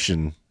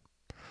conversation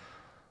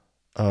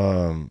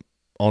on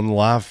the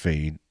live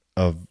feed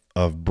of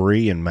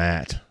Bree and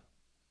Matt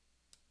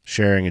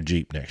sharing a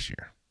Jeep next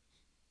year.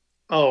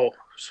 Oh,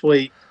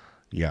 sweet.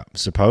 Yeah,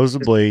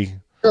 supposedly.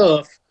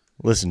 Tough.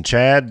 Listen,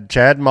 Chad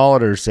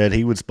Molitor said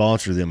he would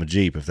sponsor them a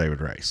Jeep if they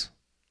would race.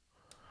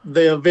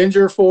 The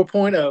Avenger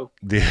 4.0.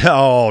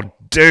 Oh,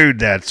 dude,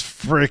 that's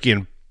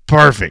freaking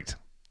perfect.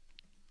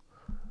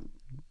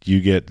 You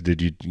got to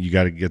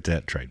get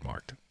that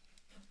trademarked.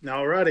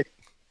 All righty.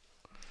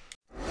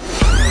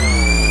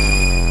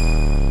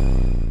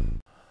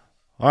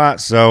 All right,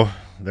 so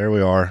there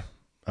we are.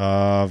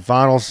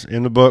 Finals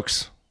in the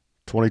books.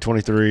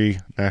 2023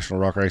 National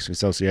Rock Racing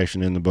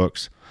Association in the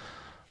books.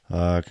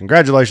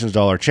 Congratulations to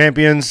all our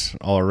champions,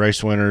 all our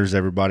race winners,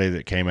 everybody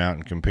that came out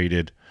and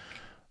competed.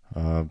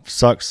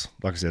 Sucks.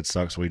 Like I said,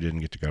 sucks we didn't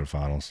get to go to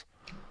finals.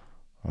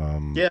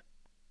 Yeah,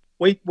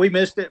 we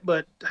missed it,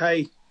 but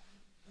hey,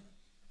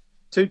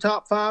 2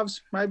 top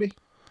 5s maybe.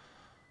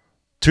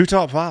 2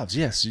 top 5s,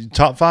 yes.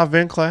 Top 5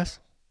 VIN class.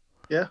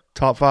 Yeah.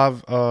 Top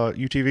 5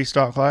 UTV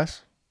stock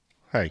class.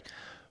 Hey,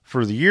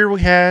 for the year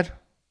we had,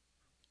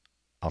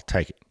 I'll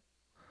take it.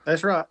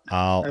 That's right.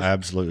 I'll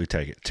absolutely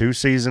take it. 2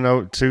 season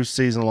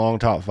long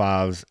top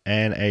 5s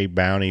and a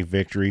bounty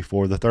victory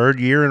for the 3rd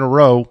year in a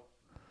row.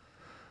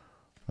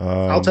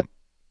 I'll take.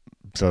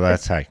 So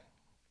that's, hey,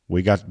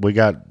 we got.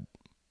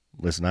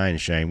 Listen, I ain't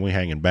ashamed. We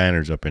hanging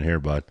banners up in here,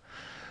 bud.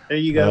 There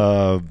you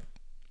go.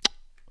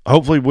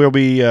 Hopefully we'll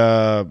be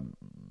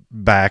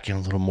back and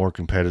a little more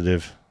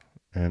competitive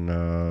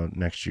and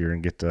next year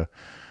and get to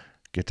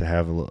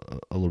have a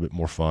little bit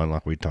more fun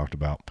like we talked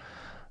about.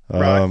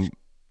 Right.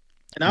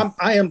 And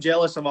I am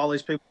jealous of all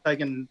these people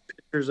taking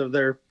pictures of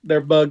their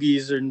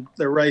buggies and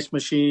their race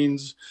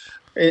machines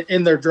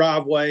in their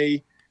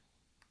driveway,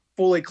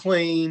 fully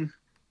clean,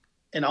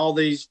 and all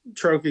these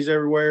trophies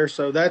everywhere.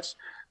 So that's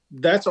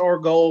our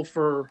goal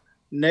for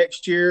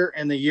next year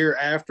and the year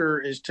after,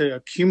 is to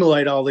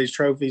accumulate all these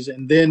trophies,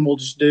 and then we'll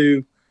just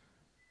do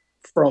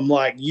from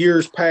like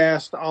years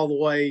past all the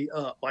way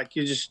up. Like,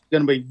 you're just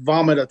going to be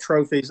vomit of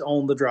trophies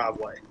on the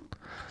driveway.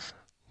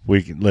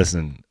 We can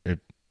listen.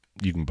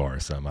 You can borrow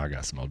some. I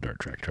got some old dirt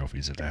track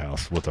trophies at the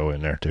house. We'll throw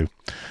in there too.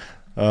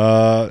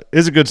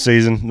 It's a good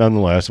season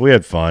nonetheless. We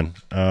had fun.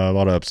 A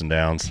lot of ups and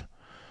downs.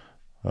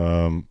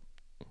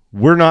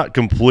 We're not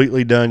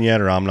completely done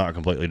yet, or I'm not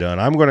completely done.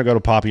 I'm going to go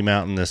to Poppy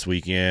Mountain this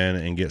weekend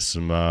and get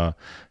some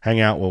hang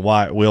out with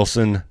Wyatt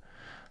Wilson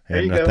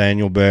and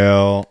Nathaniel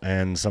Bell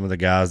and some of the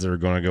guys that are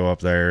going to go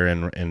up there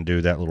and do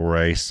that little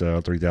race.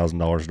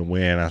 $3,000 to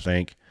win, I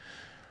think.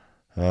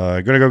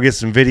 Going to go get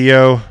some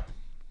video,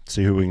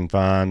 see who we can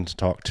find to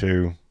talk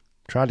to.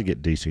 Tried to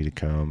get DC to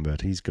come,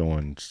 but he's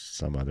going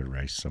some other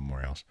race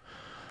somewhere else.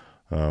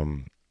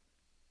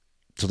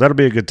 So that'll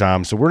be a good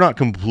time. So we're not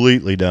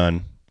completely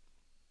done.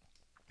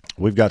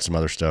 We've got some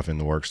other stuff in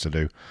the works to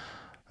do.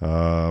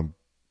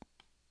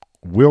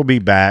 We'll be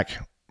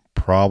back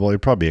probably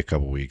a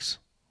couple weeks.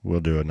 We'll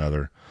do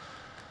another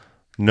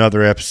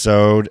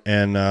episode,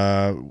 and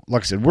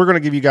like I said, we're going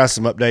to give you guys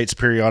some updates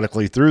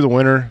periodically through the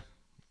winter.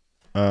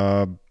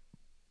 For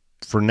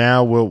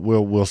now,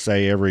 we'll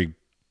say every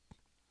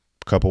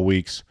couple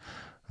weeks,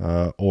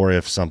 or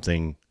if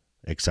something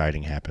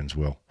exciting happens,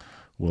 we'll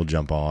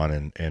jump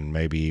on and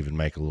maybe even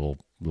make a little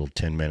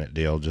 10-minute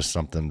deal, just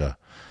something to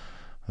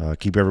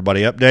keep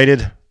everybody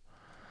updated.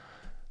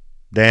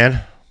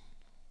 Dan,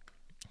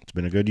 it's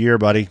been a good year,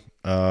 buddy.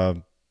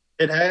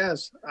 It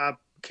has. I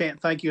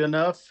can't thank you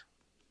enough.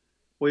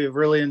 We have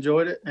really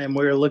enjoyed it, and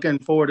we're looking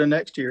forward to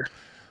next year.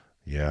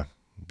 Yeah.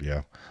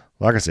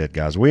 Like I said,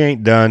 guys, we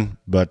ain't done,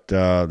 but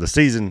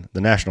the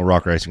National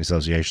Rock Racing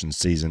Association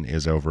season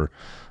is over,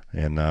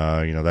 and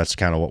that's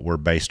kind of what we're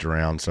based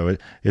around. So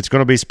it's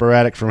going to be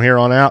sporadic from here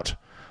on out,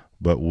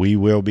 but we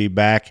will be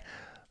back.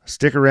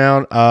 Stick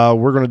around.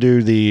 We're going to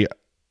do the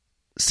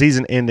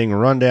season-ending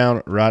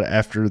rundown right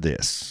after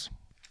this.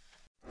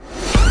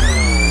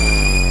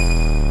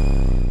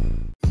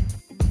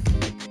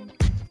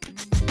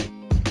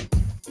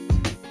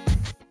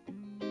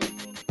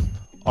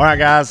 All right,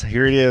 guys,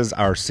 here it is,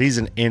 our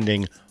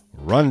season-ending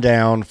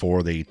rundown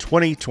for the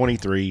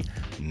 2023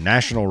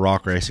 National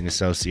Rock Racing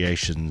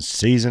Association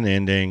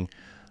season-ending.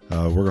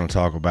 We're going to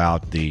talk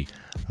about the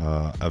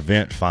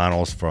event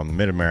finals from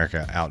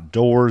Mid-America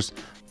Outdoors,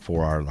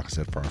 for our, like I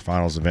said, for our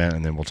finals event,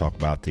 and then we'll talk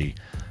about the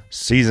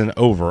season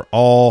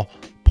overall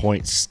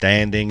point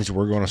standings.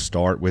 We're going to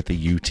start with the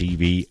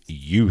UTV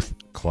youth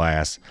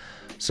class.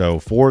 So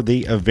for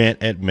the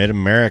event at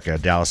Mid-America,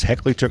 Dallas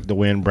Heckley took the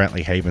win,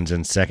 Brantley Havens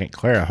in second,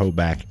 Clara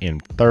Hoback in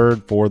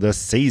third for the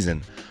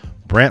season.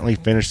 Brantley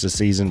finished the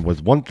season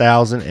with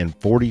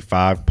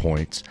 1,045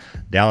 points.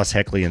 Dallas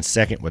Heckley in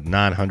second with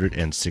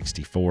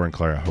 964, and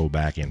Clara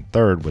Hoback in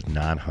third with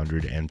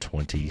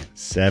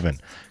 927.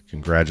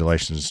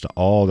 Congratulations to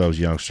all those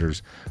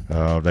youngsters.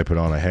 They put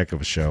on a heck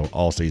of a show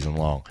all season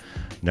long.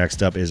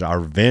 Next up is our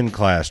VIN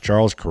class.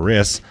 Charles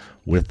Carriss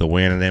with the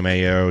win in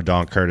MAO,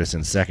 Don Curtis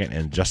in second,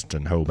 and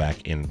Justin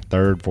Hoback in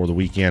third for the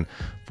weekend.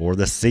 For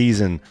the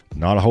season,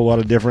 not a whole lot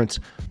of difference.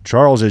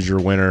 Charles is your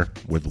winner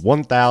with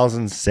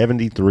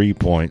 1,073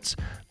 points.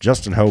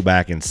 Justin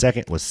Hoback in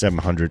second with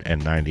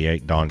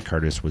 798. Don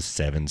Curtis with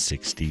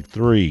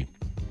 763.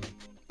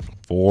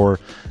 For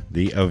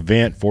the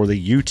event for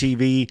the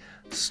UTV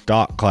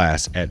stock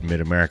class at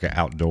Mid-America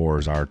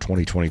Outdoors, our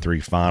 2023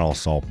 final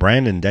saw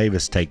Brandon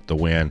Davis take the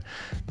win,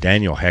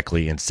 Daniel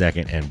Heckley in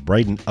second, and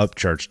Braden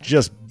Upchurch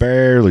just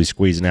barely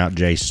squeezing out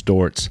Jay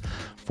Storts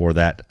for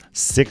that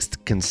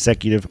 6th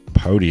consecutive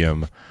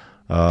podium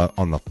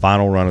on the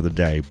final run of the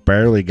day.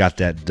 Barely got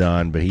that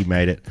done, but he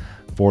made it.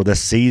 For the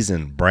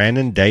season,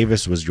 Brandon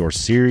Davis was your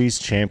series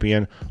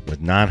champion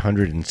with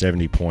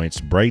 970 points,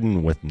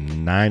 Braden with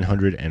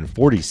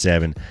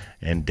 947,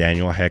 and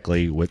Daniel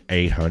Heckley with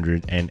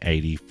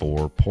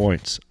 884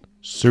 points.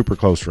 Super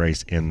close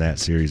race in that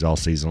series all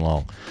season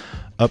long.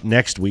 Up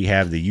next, we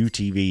have the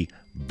UTV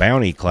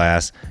Bounty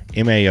class.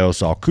 MAO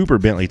saw Cooper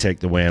Bentley take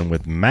the win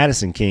with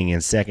Madison King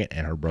in second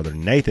and her brother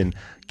Nathan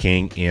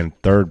King in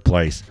third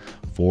place.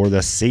 For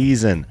the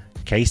season,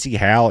 Casey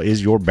Howell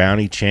is your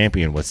bounty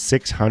champion with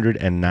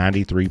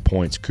 693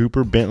 points.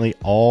 Cooper Bentley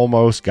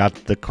almost got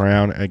the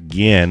crown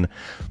again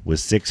with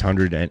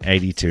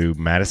 682.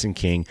 Madison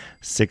King,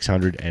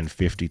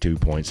 652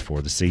 points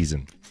for the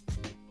season.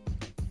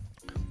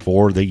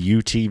 For the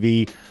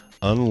UTV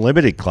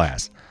Unlimited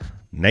class,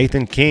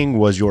 Nathan King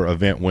was your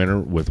event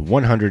winner with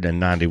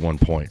 191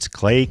 points.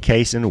 Clay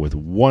Cayson with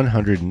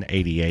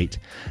 188,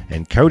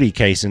 and Cody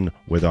Cayson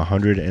with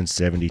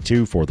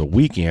 172 for the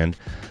weekend.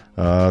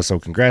 So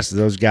congrats to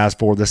those guys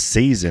for the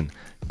season.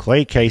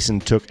 Clay Cayson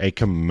took a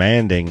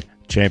commanding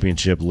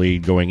championship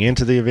lead going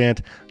into the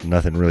event.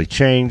 Nothing really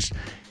changed.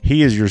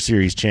 He is your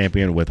series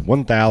champion with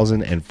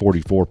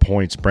 1,044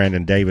 points.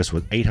 Brandon Davis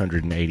with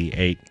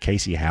 888.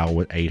 Casey Howell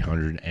with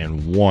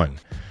 801.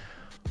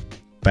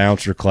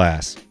 Bouncer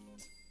class.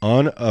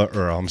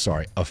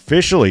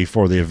 Officially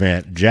for the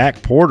event,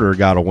 Jack Porter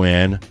got a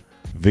win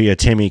via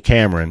Timmy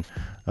Cameron.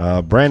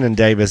 Brandon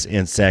Davis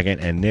in second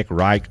and Nick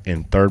Reich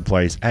in third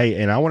place. Hey,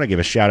 and I want to give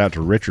a shout out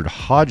to Richard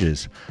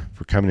Hodges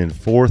for coming in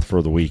fourth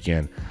for the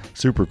weekend.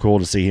 Super cool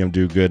to see him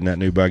do good in that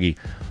new buggy.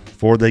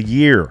 For the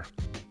year,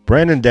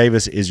 Brandon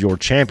Davis is your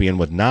champion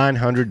with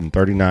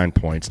 939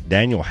 points.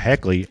 Daniel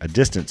Heckley, a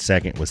distant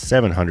second, with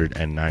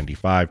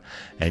 795.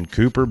 And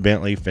Cooper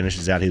Bentley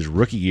finishes out his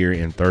rookie year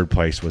in third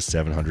place with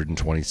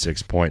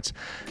 726 points.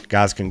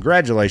 Guys,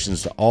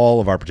 congratulations to all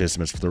of our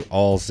participants through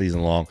all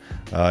season long.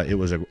 It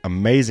was an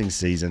amazing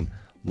season.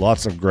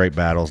 Lots of great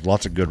battles,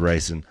 lots of good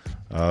racing.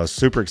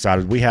 Super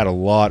excited. We had a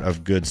lot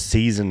of good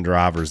seasoned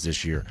drivers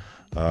this year.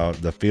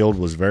 The field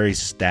was very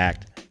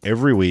stacked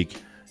every week.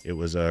 It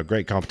was a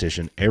great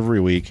competition every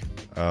week.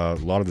 A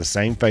lot of the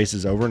same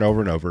faces over and over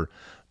and over,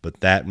 but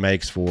that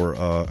makes for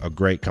a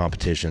great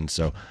competition.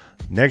 So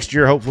next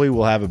year, hopefully,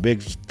 we'll have a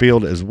big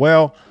field as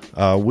well.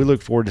 We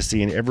look forward to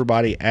seeing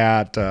everybody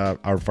at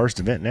our first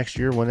event next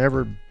year,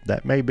 whenever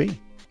that may be.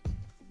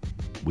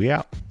 We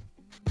out.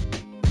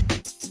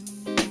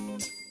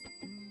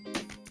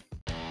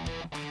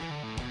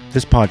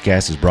 This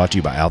podcast is brought to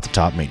you by Out the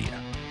Top Media.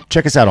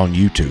 Check us out on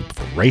YouTube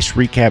for race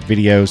recap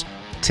videos,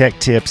 tech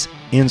tips,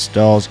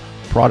 installs,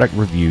 product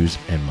reviews,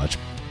 and much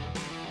more.